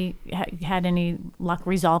 have they had any luck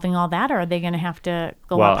resolving all that, or are they going to have to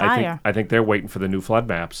go up higher? I think they're waiting for the new flood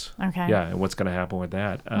maps. Okay. Yeah, and what's going to happen with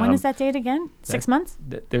that. When is that date again? 6 months?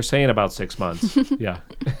 They're saying about 6 months. Yeah.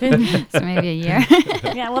 So maybe a year.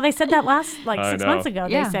 Yeah, well, they said that last, 6 months ago.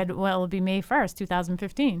 Yeah. They said, well, it'll be May 1st,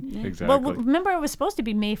 2015. Yeah. Exactly. Well, remember, it was supposed to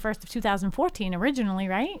be May 1st of 2014 originally,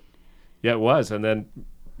 right? Yeah, it was. And then...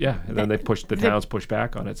 Yeah, and then the towns pushed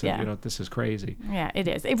back on it, said, this is crazy. Yeah, it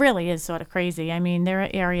is. It really is sort of crazy. I mean, there are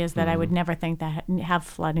areas that I would never think that have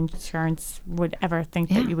flood insurance would ever think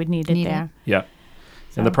that you would need it there. Yeah.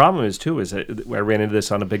 So. And the problem is, too, is that I ran into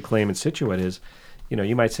this on a big claim in Scituate is,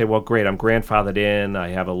 you might say, well, great, I'm grandfathered in, I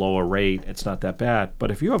have a lower rate, it's not that bad. But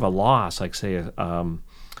if you have a loss, like say,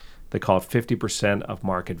 they call it 50% of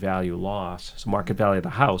market value loss. So market value of the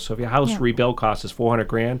house. So if your house rebuild cost is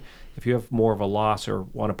 $400,000, if you have more of a loss or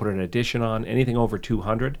want to put an addition on, anything over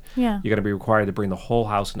 $200,000, you're going to be required to bring the whole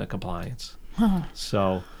house into compliance.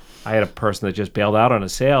 So I had a person that just bailed out on a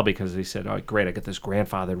sale because they said, oh, great, I got this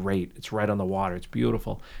grandfathered rate. It's right on the water. It's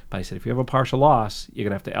beautiful. But I said, if you have a partial loss, you're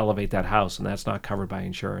going to have to elevate that house, and that's not covered by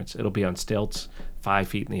insurance. It'll be on stilts 5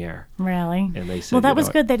 feet in the air. Really? And they said, well, that was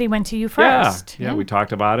good that he went to you first. Yeah, we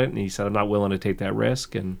talked about it, and he said, I'm not willing to take that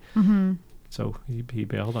risk. And so he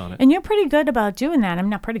bailed on it. And you're pretty good about doing that. I'm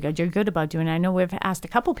not pretty good. You're good about doing it. I know we've asked a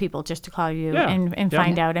couple people just to call you and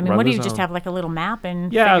find out. I mean, what do you just have like a little map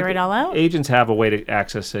and figure it all out? Agents have a way to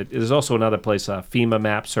access it. There's also another place, FEMA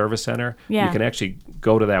Map Service Center. Yeah. You can actually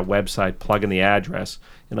go to that website, plug in the address,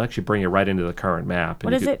 and it'll actually bring you right into the current map.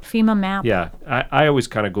 What is it? FEMA Map? Yeah. I always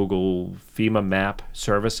kind of Google FEMA Map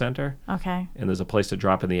Service Center. Okay. And there's a place to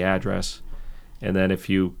drop in the address. And then if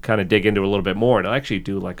you kind of dig into it a little bit more, it'll actually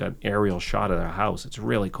do like an aerial shot of their house. It's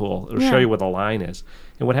really cool. It'll show you where the line is.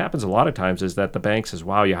 And what happens a lot of times is that the bank says,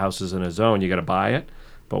 wow, your house is in a zone, you got to buy it.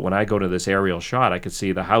 But when I go to this aerial shot, I could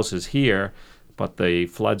see the house is here, but the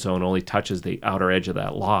flood zone only touches the outer edge of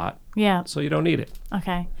that lot. Yeah. So you don't need it.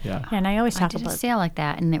 Okay. Yeah. And I always talk I did about a sale like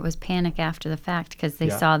that, and it was panic after the fact because they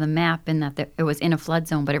saw the map and that it was in a flood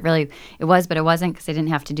zone, but it was, but it wasn't because they didn't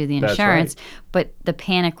have to do the insurance. That's right. But the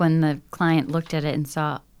panic when the client looked at it and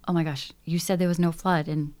saw, oh my gosh, you said there was no flood,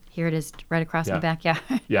 and here it is right across Yeah. my backyard.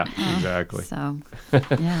 Yeah, exactly. So, yeah.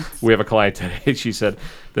 it's- We have a client today. She said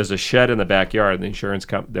there's a shed in the backyard, and the insurance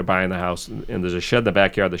company, they're buying the house, and there's a shed in the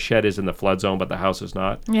backyard. The shed is in the flood zone, but the house is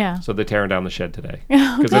not. Yeah. So they're tearing down the shed today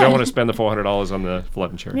because they don't want to spend the $400 on the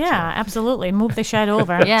flood insurance. Yeah, absolutely. Move the shed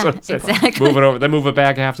over. yeah, So it's exactly. move it over. Then move it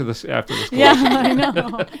back after the storm. Yeah, I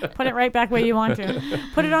know. Put it right back where you want to.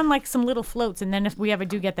 Put it on like some little floats, and then if we ever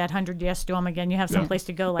do get that 100-year storm again, you have some place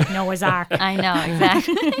to go, like Noah's Ark. I know,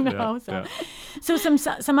 exactly. You know, Yeah, so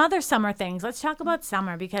some other summer things. Let's talk about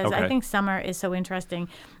summer because I Okay. think summer is so interesting.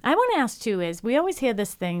 I want to ask too is we always hear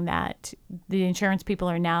this thing that the insurance people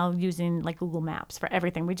are now using like Google Maps for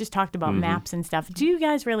everything. We just talked about maps and stuff. Do you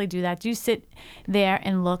guys really do that? Do you sit there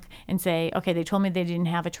and look and say, okay, they told me they didn't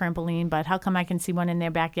have a trampoline, but how come I can see one in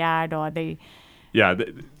their backyard? Or Yeah,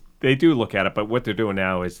 they do look at it, but what they're doing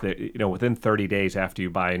now is that, within 30 days after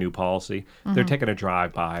you buy a new policy, they're taking a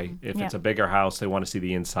drive by. If it's a bigger house, they want to see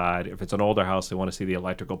the inside. If it's an older house, they want to see the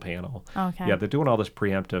electrical panel. Okay. Yeah, they're doing all this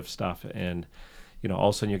preemptive stuff, and all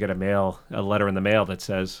of a sudden you get a letter in the mail that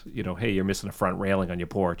says, hey, you're missing a front railing on your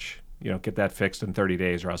porch. Get that fixed in 30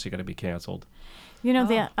 days, or else you're going to be canceled.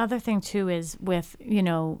 The other thing too is with,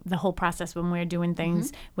 the whole process when we're doing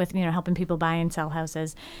things with, helping people buy and sell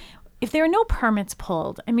houses. If there are no permits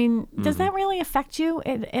pulled, I mean, does that really affect you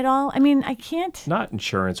at all? I mean, I can't. Not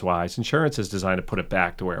insurance-wise. Insurance is designed to put it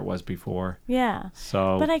back to where it was before. Yeah.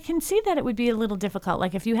 So, But I can see that it would be a little difficult.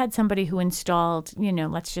 Like if you had somebody who installed,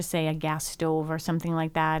 let's just say a gas stove or something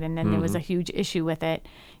like that, and then there was a huge issue with it,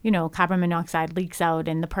 carbon monoxide leaks out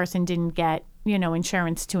and the person didn't get,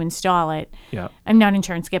 insurance to install it. yeah. I'm not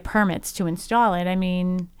insurance, get permits to install it. I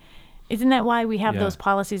mean, isn't that why we have Yeah. those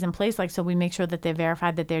policies in place? Like, so we make sure that they're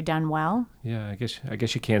verified that they're done well? Yeah, I guess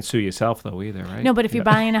you can't sue yourself though either, right? No, but if you're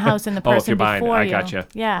buying a house and the Oh, if person you're buying it, before I you. gotcha.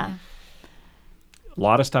 Yeah. A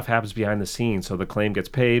lot of stuff happens behind the scenes, so the claim gets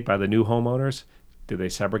paid by the new homeowners. Do they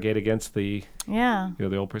subrogate against the Yeah.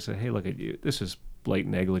 the old person? Hey, look at you. This is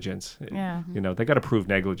blatant negligence. Yeah. They got to prove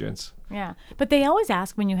negligence. Yeah, but they always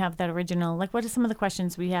ask when you have that original. Like, what are some of the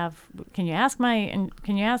questions we have? Can you ask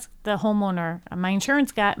the homeowner? My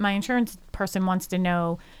insurance person wants to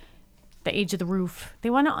know the age of the roof.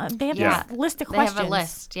 They want to. They have Yeah. this list of They questions. have a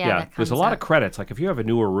list. Yeah, that there's a comes lot up. of credits. Like if you have a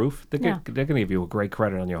newer roof, they're Yeah. going to give you a great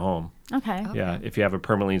credit on your home. Okay. Yeah, if you have a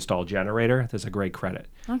permanently installed generator, there's a great credit.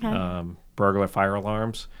 Okay. Burglar fire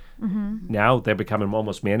alarms. Now they're becoming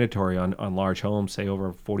almost mandatory on large homes, say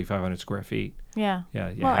over 4,500 square feet. Yeah. Yeah,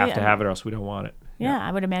 you Well, have to have it or else we don't want it. Yeah,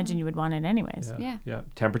 I would imagine you would want it anyways. Yeah. Yeah,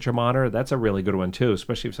 temperature monitor, that's a really good one too,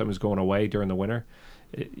 especially if someone's going away during the winter.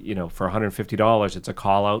 For $150, it's a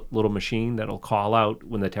call-out little machine that'll call out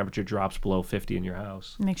when the temperature drops below 50 in your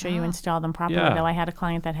house. Make sure you install them properly. Yeah. Though I had a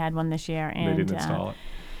client that had one this year, and They didn't install it.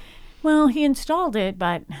 Well, he installed it,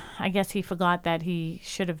 but I guess he forgot that he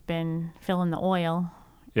should have been filling the oil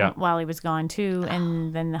Yeah. while he was gone too,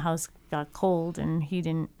 and then the house got cold, and he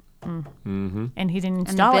didn't. And he didn't And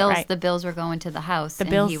install it right. the bills were going to the house, and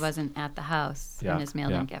bills- he wasn't at the house, Yeah, and his mail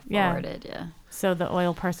yeah. didn't get Yeah. forwarded. Yeah. So the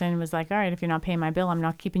oil person was like, all right, if you're not paying my bill, I'm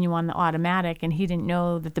not keeping you on the automatic. And he didn't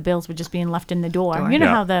know that the bills were just being left in the door. You know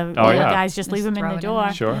Yeah. how the Oh, oil yeah. guys just leave Just them in throw the it in door.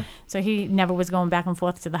 there. Sure. So he never was going back and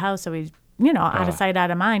forth to the house. So he's, out of sight,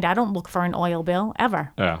 out of mind. I don't look for an oil bill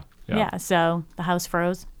ever. Yeah. Yeah. So the house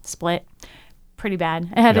froze, split. Pretty bad.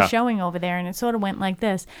 I had Yeah. a showing over there, and it sort of went like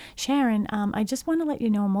this. Sharon, I just want to let you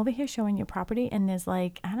know I'm over here showing your property, and there's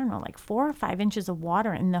like 4 or 5 inches of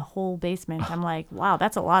water in the whole basement. I'm like, wow,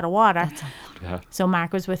 that's a lot of water. Yeah. So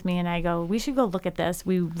Mark was with me, and I go, we should go look at this.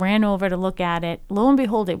 We ran over to look at it. Lo and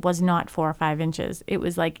behold, it was not 4 or 5 inches. It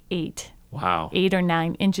was like 8. Wow. 8 or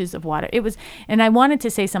 9 inches of water. It was, and I wanted to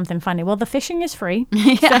say something funny. Well, the fishing is free.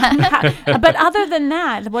 But other than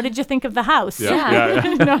that, what did you think of the house? Yeah.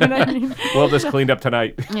 You know what I mean? Well, this cleaned up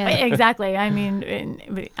tonight. Yeah. Exactly. I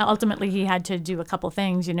mean, ultimately, he had to do a couple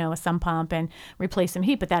things, a sump pump and replace some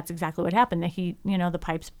heat. But that's exactly what happened. The heat, the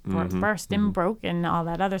pipes burst and broke and all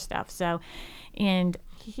that other stuff. So, and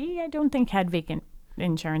he, I don't think, had vacant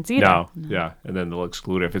insurance either. No. Yeah. And then they'll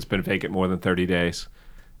exclude it if it's been vacant more than 30 days.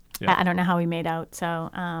 Yeah. I don't know how he made out. So,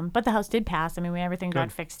 but the house did pass. I mean, everything got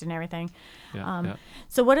Good. fixed and everything. Yeah.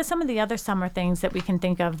 So, what are some of the other summer things that we can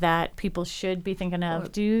think of that people should be thinking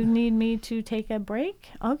of? Do you need me to take a break?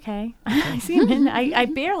 Okay. I see him. I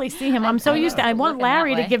barely see him. I'm so used to. I want Looking that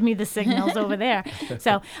Larry to way. give me the signals over there.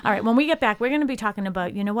 So, all right. When we get back, we're going to be talking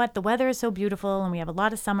about. You know what? The weather is so beautiful, and we have a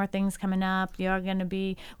lot of summer things coming up. You're going to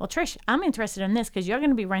be. Well, Trish, I'm interested in this because you're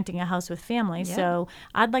going to be renting a house with family. Yeah. So,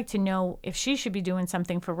 I'd like to know if she should be doing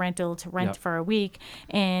something for rental to rent Yep. for a week.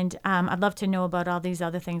 And I'd love to know about all these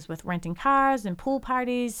other things with renting cars and pool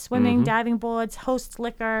parties, swimming, diving boards, host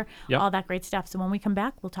liquor, Yep. all that great stuff. So when we come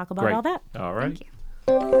back, we'll talk about Great. all that. All right. Thank you.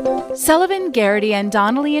 Sullivan, Garrity, and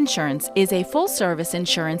Donnelly Insurance is a full-service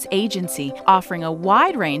insurance agency offering a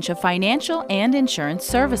wide range of financial and insurance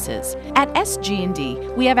services. At SG&D,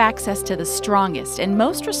 we have access to the strongest and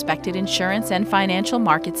most respected insurance and financial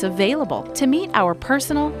markets available to meet our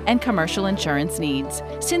personal and commercial insurance needs.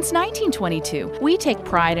 Since 1922, we take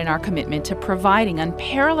pride in our commitment to providing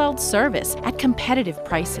unparalleled service at competitive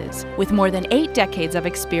prices. With more than 8 decades of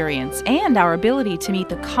experience and our ability to meet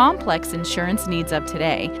the complex insurance needs of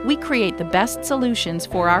today, we create the best solutions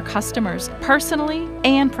for our customers personally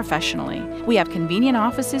and professionally. We have convenient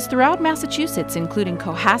offices throughout Massachusetts, including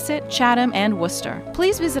Cohasset, Chatham, and Worcester.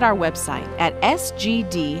 Please visit our website at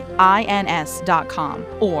sgdins.com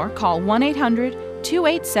or call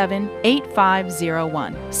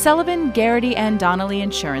 1-800-287-8501. Sullivan, Garrity, and Donnelly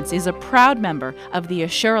Insurance is a proud member of the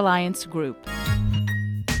Assure Alliance Group.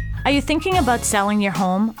 Are you thinking about selling your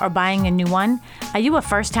home or buying a new one? Are you a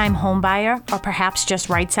first-time home buyer or perhaps just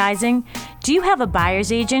right-sizing? Do you have a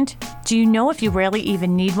buyer's agent? Do you know if you really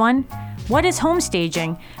even need one? What is home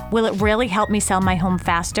staging? Will it really help me sell my home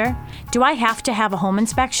faster? Do I have to have a home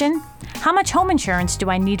inspection? How much home insurance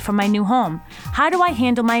do I need for my new home? How do I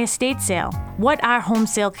handle my estate sale? What are home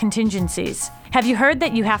sale contingencies? Have you heard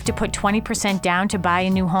that you have to put 20% down to buy a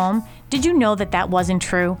new home? Did you know that that wasn't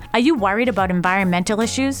true? Are you worried about environmental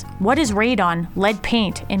issues? What is radon, lead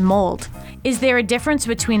paint, and mold? Is there a difference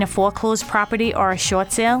between a foreclosed property or a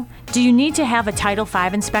short sale? Do you need to have a Title V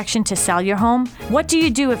inspection to sell your home? What do you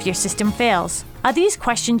do if your system fails? Are these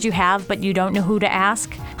questions you have but you don't know who to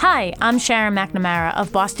ask? Hi, I'm Sharon McNamara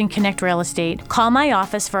of Boston Connect Real Estate. Call my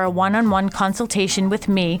office for a one-on-one consultation with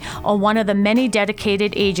me or one of the many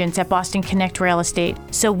dedicated agents at Boston Connect Real Estate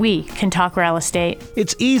so we can talk real estate.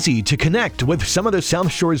 It's easy to connect with some of the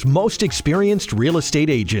South Shore's most experienced real estate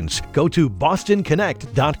agents. Go to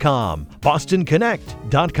bostonconnect.com,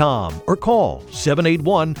 bostonconnect.com, or call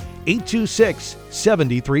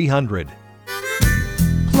 781-826-7300.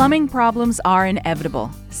 Plumbing problems are inevitable.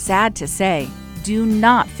 Sad to say, do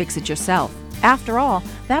not fix it yourself. After all,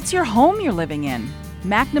 that's your home you're living in.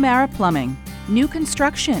 McNamara Plumbing. New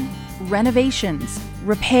construction, renovations,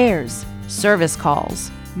 repairs, service calls.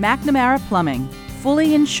 McNamara Plumbing.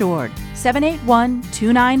 Fully insured.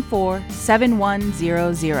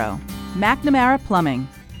 781-294-7100. McNamara Plumbing.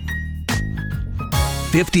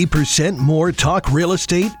 50% more Talk Real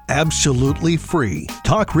Estate absolutely free.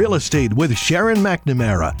 Talk Real Estate with Sharon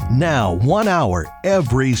McNamara. Now 1 hour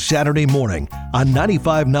every Saturday morning on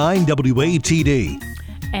 95.9 WATD.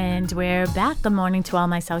 And we're back. Good morning to all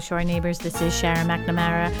my South Shore neighbors. This is Sharon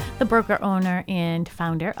McNamara, the broker, owner, and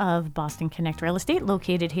founder of Boston Connect Real Estate,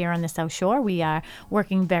 located here on the South Shore. We are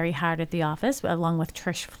working very hard at the office, along with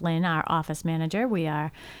Trish Flynn, our office manager. We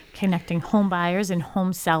are connecting home buyers and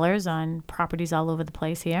home sellers on properties all over the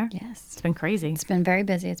place here. Yes. It's been crazy. It's been very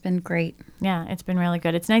busy. It's been great. Yeah, it's been really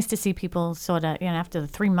good. It's nice to see people sort of, after the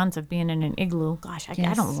 3 months of being in an igloo. Gosh, I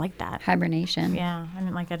Yes. don't like that. Hibernation. Yeah, I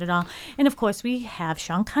didn't like it at all. And of course, we have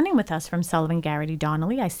Sean Cunning with us from Sullivan, Garrity,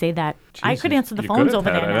 Donnelly. I say that. I could answer the You're phones good over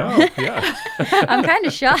at there that, now. I know. Yeah. I'm kind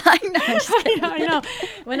of shy. No, I'm just kidding. I know.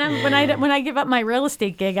 When I give up my real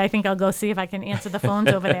estate gig, I think I'll go see if I can answer the phones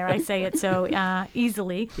over there. I say it so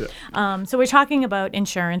easily. Yeah. So we're talking about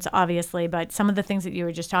insurance, obviously, but some of the things that you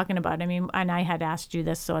were just talking about. I mean, and I had asked you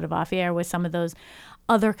this sort of off air with some of those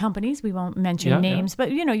other companies. We won't mention names,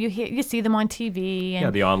 but you see them on TV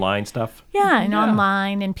and The online stuff. and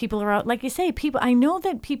online, and people are out, like you say, I know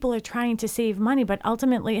that people are trying to save money, but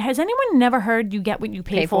ultimately, has anyone never heard you get what you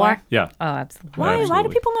pay for? Yeah. Oh, absolutely. Why do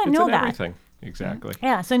Absolutely. people not It's know in that? Everything. Exactly.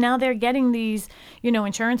 Yeah, so now they're getting these,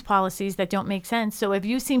 insurance policies that don't make sense. So have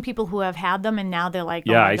you seen people who have had them and now they're like,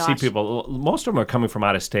 oh Yeah, my I gosh. see people. Most of them are coming from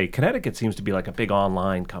out of state. Connecticut seems to be like a big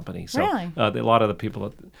online company. So Really? a lot of the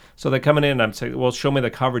people, so they're coming in. I'm saying, well, show me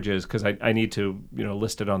the coverages because I need to,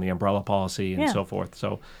 list it on the umbrella policy and so forth.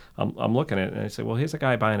 So I'm looking at it and I say, well, here's a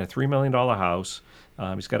guy buying a $3 million house.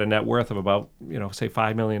 He's got a net worth of about, say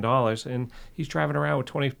 $5 million, and he's driving around with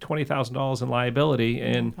 $20,000 in liability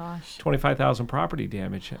and $25,000 property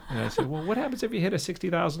damage. And I said, well, what happens if you hit a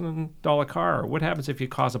 $60,000 car? Or what happens if you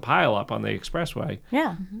cause a pileup on the expressway?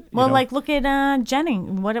 Yeah. Well, know? like look at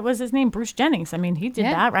Jennings. What was his name? Bruce Jennings. I mean, he did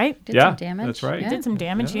that, right? Did Yeah, some damage. that's right. Yeah. Did some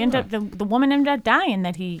damage. Yeah. He ended up, the woman ended up dying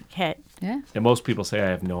that he hit. Yeah. And most people say, I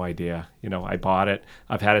have no idea. I bought it.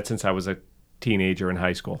 I've had it since I was a teenager in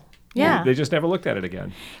high school. Yeah. They just never looked at it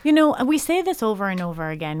again. You know, we say this over and over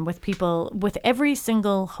again with people, with every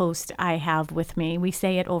single host I have with me. We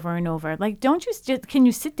say it over and over. Like, can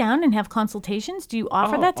you sit down and have consultations? Do you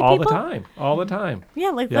offer that to all people? All the time.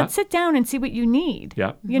 Yeah, let's sit down and see what you need.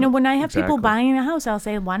 Yeah. You know, when I have people Exactly. buying a house, I'll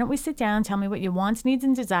say, why don't we sit down, tell me what your wants, needs,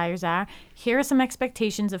 and desires are. Here are some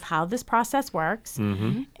expectations of how this process works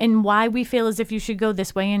and why we feel as if you should go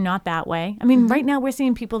this way and not that way. I mean, right now we're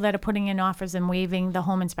seeing people that are putting in offers and waiving the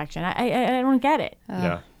home inspection. I don't get it.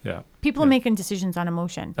 Yeah. People are making decisions on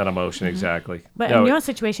emotion. On emotion, exactly. But No, in your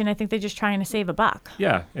situation, I think they're just trying to save a buck.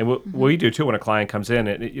 Yeah, and what we do too when a client comes in,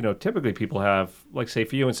 typically people have, like, say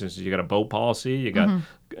for you instance, you got a boat policy, you got,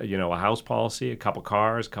 a house policy, a couple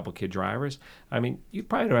cars, a couple kid drivers. I mean, you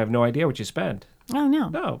probably don't have no idea what you spend. Oh, no.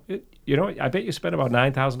 No, I bet you spend about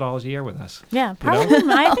 $9,000 a year with us. Yeah, probably.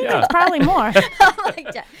 I think it's probably more.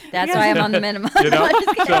 That's why I'm on the minimum.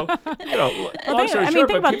 So, long story short, think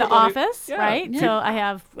but about the people don't office, yeah. right? Yeah. So I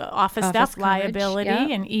have office stuff, coverage, liability, yeah.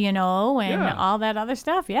 and E&O, and Yeah. all that other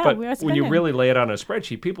stuff. Yeah, But we are when spending. you really lay it on a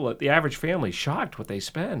spreadsheet, the average family is shocked what they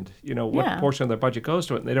spend. What Yeah. portion of their budget goes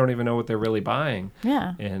to it, and they don't even know what they're really buying.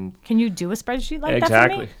 Yeah. And Can you do a spreadsheet like that for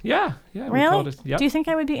exactly. me? Yeah. We Really? called it, yep. Do you think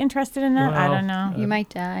I would be interested in that? I Well, don't know. You might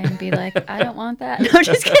die and be like, I don't want that. No,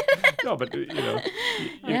 just kidding. No, but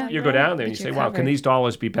Yeah. you go down there and you But say, you're "Wow, can covered. these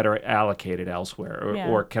dollars be better allocated elsewhere?" Yeah.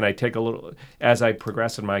 Or can I take a little, as I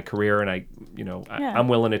progress in my career, and I'm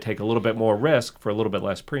willing to take a little bit more risk for a little bit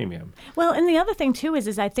less premium. Well, and the other thing too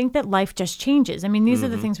is I think that life just changes. I mean, these are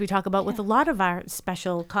Mm-hmm. the things we talk about with a lot of our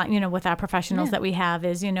special, with our professionals that we have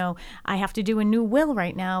is, I have to do a new will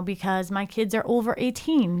right now because my kids are over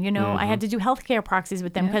 18. I had to do healthcare proxies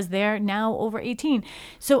with them because they're now over 18.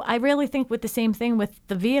 So I really think with the same thing with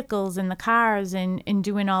the vehicles and the cars and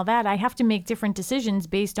doing all that, I have to make different decisions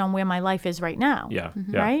based on where my life is right now. Yeah.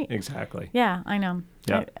 Right? Exactly. Yeah, I know.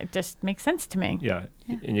 Yeah. It just makes sense to me. Yeah.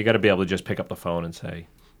 And you got to be able to just pick up the phone and say,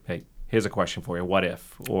 "Hey, here's a question for you. What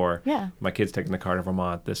if?" Or, "My kid's taking the car to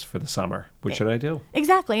Vermont this for the summer. What should I do?"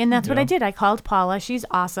 Exactly, and that's what I did. I called Paula. She's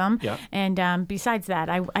awesome. Yeah. And besides that,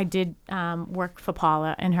 I did work for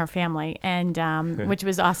Paula and her family, and which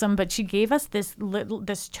was awesome. But she gave us this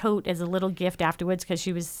tote as a little gift afterwards because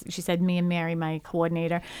she said, me and Mary, my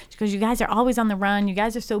coordinator, she goes, "You guys are always on the run. You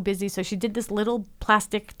guys are so busy." So she did this little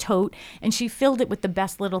plastic tote, and she filled it with the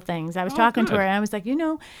best little things. I was talking to her, and I was like,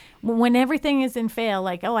 when everything is in fail,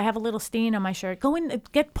 like, I have a little stain on my shirt, go in,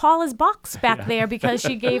 get Paula's box back there because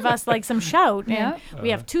she gave us like some shout. Yeah. And we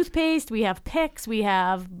have toothpaste, we have picks, we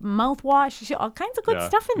have mouthwash, all kinds of good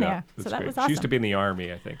stuff in there. So That's that great. was awesome. She used to be in the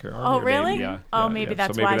Army, I think. Or Oh, Army or really? Navy. Maybe Yeah.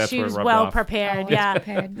 that's So maybe why that's she where it was rubbed well off. prepared. Always Yeah.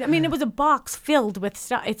 prepared. I mean, it was a box filled with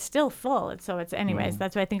stuff. It's still full. So it's, anyways,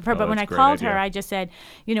 that's what I think of her. But when I that's a great called her, idea. I just said,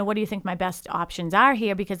 what do you think my best options are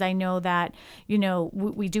here? Because I know that,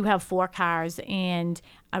 we do have 4 cars. And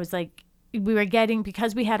I was like, we were getting,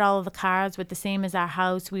 because we had all of the cars with the same as our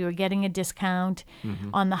house, we were getting a discount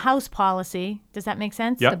on the house policy. Does that make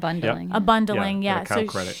sense? Yep. The bundling. Yep. A bundling, Yeah, yeah. an So account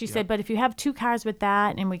credit, she yeah. said, but if you have 2 cars with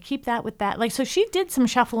that and we keep that with that, so she did some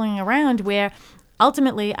shuffling around where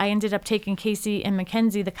ultimately I ended up taking Casey and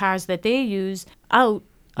Mackenzie, the cars that they use, out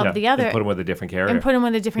of the other and put them with a different carrier. and put them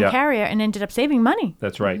with a different Yeah. carrier and ended up saving money.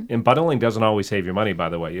 That's right. And bundling doesn't always save your money, by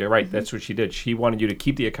the way. You're right. That's what she did. She wanted you to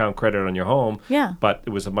keep the account credit on your home. Yeah. But it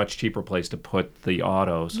was a much cheaper place to put the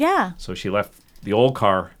autos. Yeah. So she left the old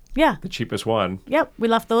car, Yeah. the cheapest one. Yep. We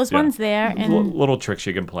left those Yeah. ones there. And Little tricks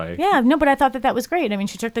you can play. yeah, no, but I thought that was great. I mean,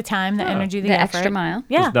 she took the time, the energy, the effort. extra mile.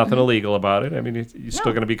 Yeah. There's nothing illegal about it. I mean, you're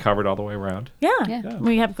still going to be covered all the way around. Yeah. Yeah.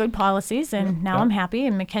 We have good policies, and now Yeah. I'm happy.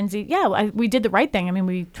 And Mackenzie, we did the right thing. I mean,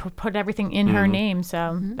 we put everything in her name,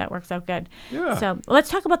 so that works out good. Yeah. So let's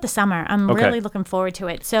talk about the summer. I'm Okay. really looking forward to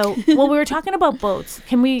it. So, we were talking about boats.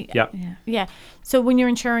 Can we? Yeah. Yeah. So when you're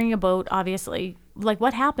insuring a boat, obviously, like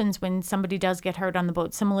what happens when somebody does get hurt on the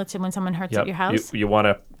boat? Similar to when someone hurts Yep. at your house. You want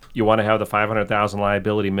to have the $500,000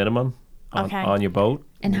 liability minimum on your boat.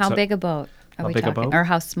 And how So- big a boat are How we big a talking? boat? Or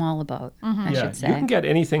how small a boat, I should say. You can get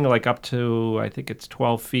anything like up to, I think it's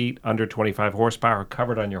 12 feet, under 25 horsepower,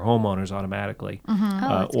 covered on your homeowners automatically. Oh,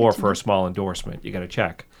 that's Or good to for a small endorsement, you got to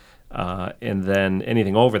check. And then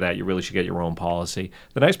anything over that, you really should get your own policy.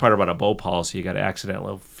 The nice part about a boat policy, you got an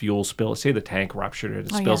accidental fuel spill. Say the tank ruptured and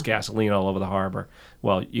it spills gasoline all over the harbor.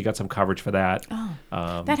 Well, you got some coverage for that.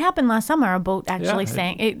 That happened last summer. A boat actually Yeah.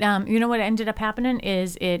 sank. It, you know what ended up happening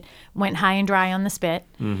is it went high and dry on the spit,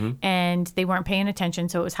 and they weren't paying attention,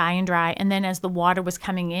 so it was high and dry. And then as the water was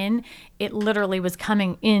coming in, it literally was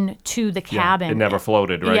coming into the cabin. It never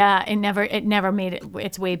floated, right? Yeah, it never made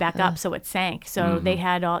its way back up, so it sank. So they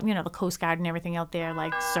had all, the Coast Guard and everything out there,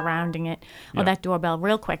 like surrounding it. Yeah. Oh, that doorbell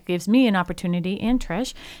real quick gives me an opportunity, and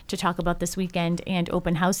Trish, to talk about this weekend and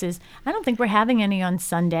open houses. I don't think we're having any on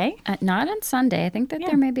Sunday. Not on Sunday. I think that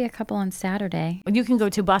there may be a couple on Saturday. You can go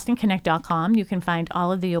to bostonconnect.com. You can find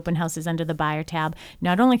all of the open houses under the buyer tab.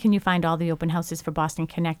 Not only can you find all the open houses for Boston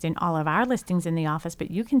Connect and all of our listings in the office,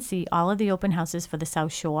 but you can see all of the open houses for the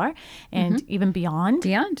South Shore and even beyond.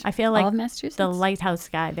 Beyond. I feel All like of Massachusetts. the lighthouse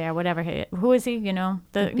guy there, whatever who is he? The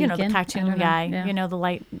Beacon? I cartoon don't know. guy. Yeah. The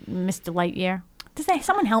Mr. Lightyear.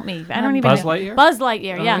 Someone help me. I don't even Buzz know. Lightyear? Buzz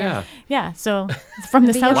Lightyear, Oh, yeah. Yeah, so from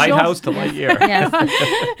the South Shore. Lighthouse to Lightyear. Yes.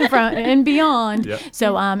 And beyond. Yep.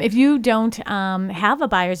 So if you don't have a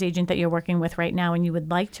buyer's agent that you're working with right now and you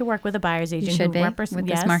would like to work with a buyer's agent should who be with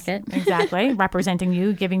this market. Exactly, representing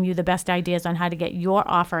you, giving you the best ideas on how to get your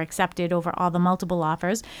offer accepted over all the multiple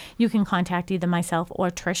offers, you can contact either myself or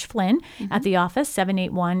Trish Flynn at the office,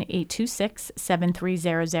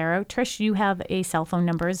 781-826-7300. Trish, you have a cell phone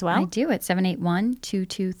number as well. I do. It's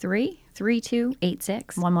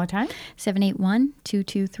 781-223-3286. One more time.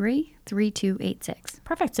 781-223-3286.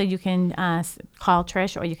 Perfect. So you can call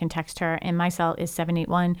Trish or you can text her. And my cell is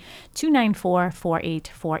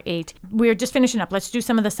 781-294-4848. We're just finishing up. Let's do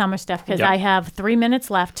some of the summer stuff because I have 3 minutes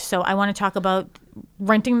left. So I want to talk about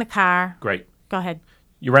renting the car. Great. Go ahead.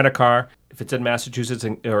 You rent a car. If it's in Massachusetts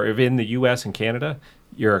or if in the U.S. and Canada,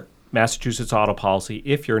 your Massachusetts auto policy,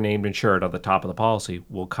 if you're named insured on the top of the policy,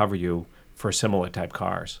 will cover you for similar type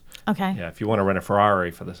cars. Okay. Yeah, if you want to rent a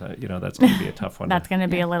Ferrari for this, that's going to be a tough one. That's going to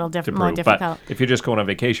be a little more prove. difficult. But if you're just going on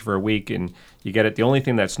vacation for a week and you get it, the only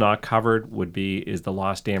thing that's not covered is the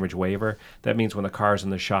loss damage waiver. That means when the car's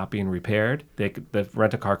in the shop being repaired, the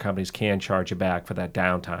rental-car companies can charge you back for that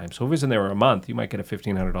downtime. So if it's in there a month, you might get a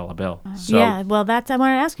 $1,500 bill. So, yeah, well, I want to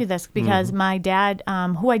ask you this because my dad,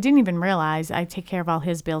 who I didn't even realize, I take care of all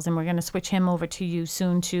his bills, and we're going to switch him over to you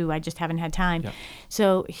soon, too. I just haven't had time. Yep.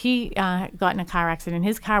 So he got in a car accident.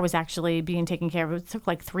 His car was actually being taken care of. It took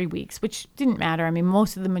like 3 weeks, which didn't matter. I mean,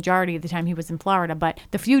 majority of the time he was in Florida, but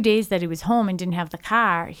the few days that he was home and didn't have the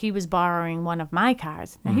car, he was borrowing one of my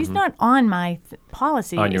cars. Now, he's not on my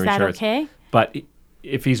policy. On your Is that insurance. okay? But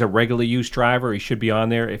if he's a regularly used driver, he should be on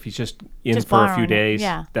there. If he's just in Just for a borrowing few it, days,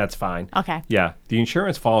 yeah. that's fine. Okay. Yeah, the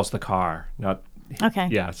insurance follows the car, not. Okay.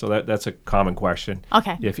 Yeah, so that's a common question.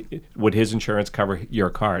 Okay. Would his insurance cover your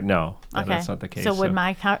car? No, Okay. that's not the case. So would my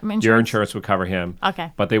insurance? Your insurance would cover him.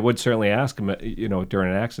 Okay. But they would certainly ask him,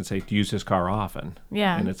 during an accident, say, to use his car often.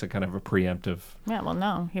 Yeah. And it's a kind of a preemptive. Yeah, well,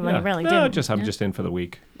 no, he Yeah. really No, didn't. I'm just in for the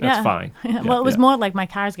week. That's fine. Yeah. Well, it was more like my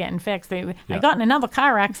car's getting fixed. I got in another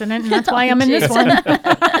car accident, and that's why I'm in this Jesus. one.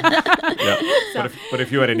 Yeah. But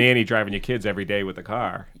if you had a nanny driving your kids every day with the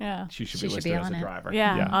car, Yeah. she should She be should listed be as on a it. driver.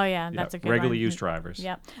 Yeah. Oh, yeah. That's a good Regularly one. used drivers.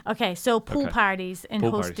 Yep. Okay, so pool Okay. parties and Pool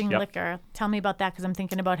parties, hosting yep. liquor. Tell me about that because I'm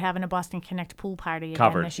thinking about having a Boston Connect pool party again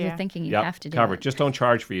Covered. this You're year. thinking you Yep, have to do covered. it. Just don't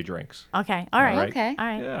charge for your drinks. Okay. All right. All right. Okay. All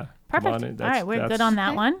right. Yeah. Perfect. Come on in. All right, we're good on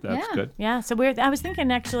that one. That's Yeah. good. Yeah, so I was thinking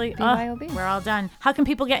actually, BYOB. we're all done. How can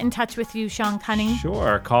people get in touch with you, Sean Cunning?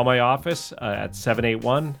 Sure. Call my office at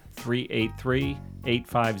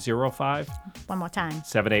 781-383-8505. One more time.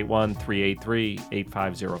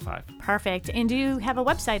 781-383-8505. Perfect. And do you have a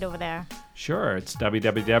website over there? Sure. It's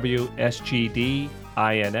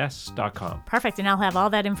www.sgdins.com. Perfect. And I'll have all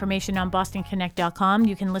that information on bostonconnect.com.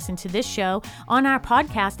 You can listen to this show on our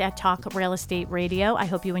podcast at Talk Real Estate Radio. I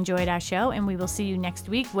hope you enjoyed our show, and we will see you next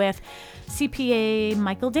week with CPA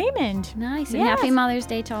Michael Damon. Nice. And Yes. happy Mother's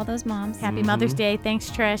Day to all those moms. Happy Mother's Day. Thanks,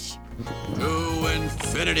 Trish. To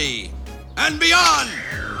infinity and beyond.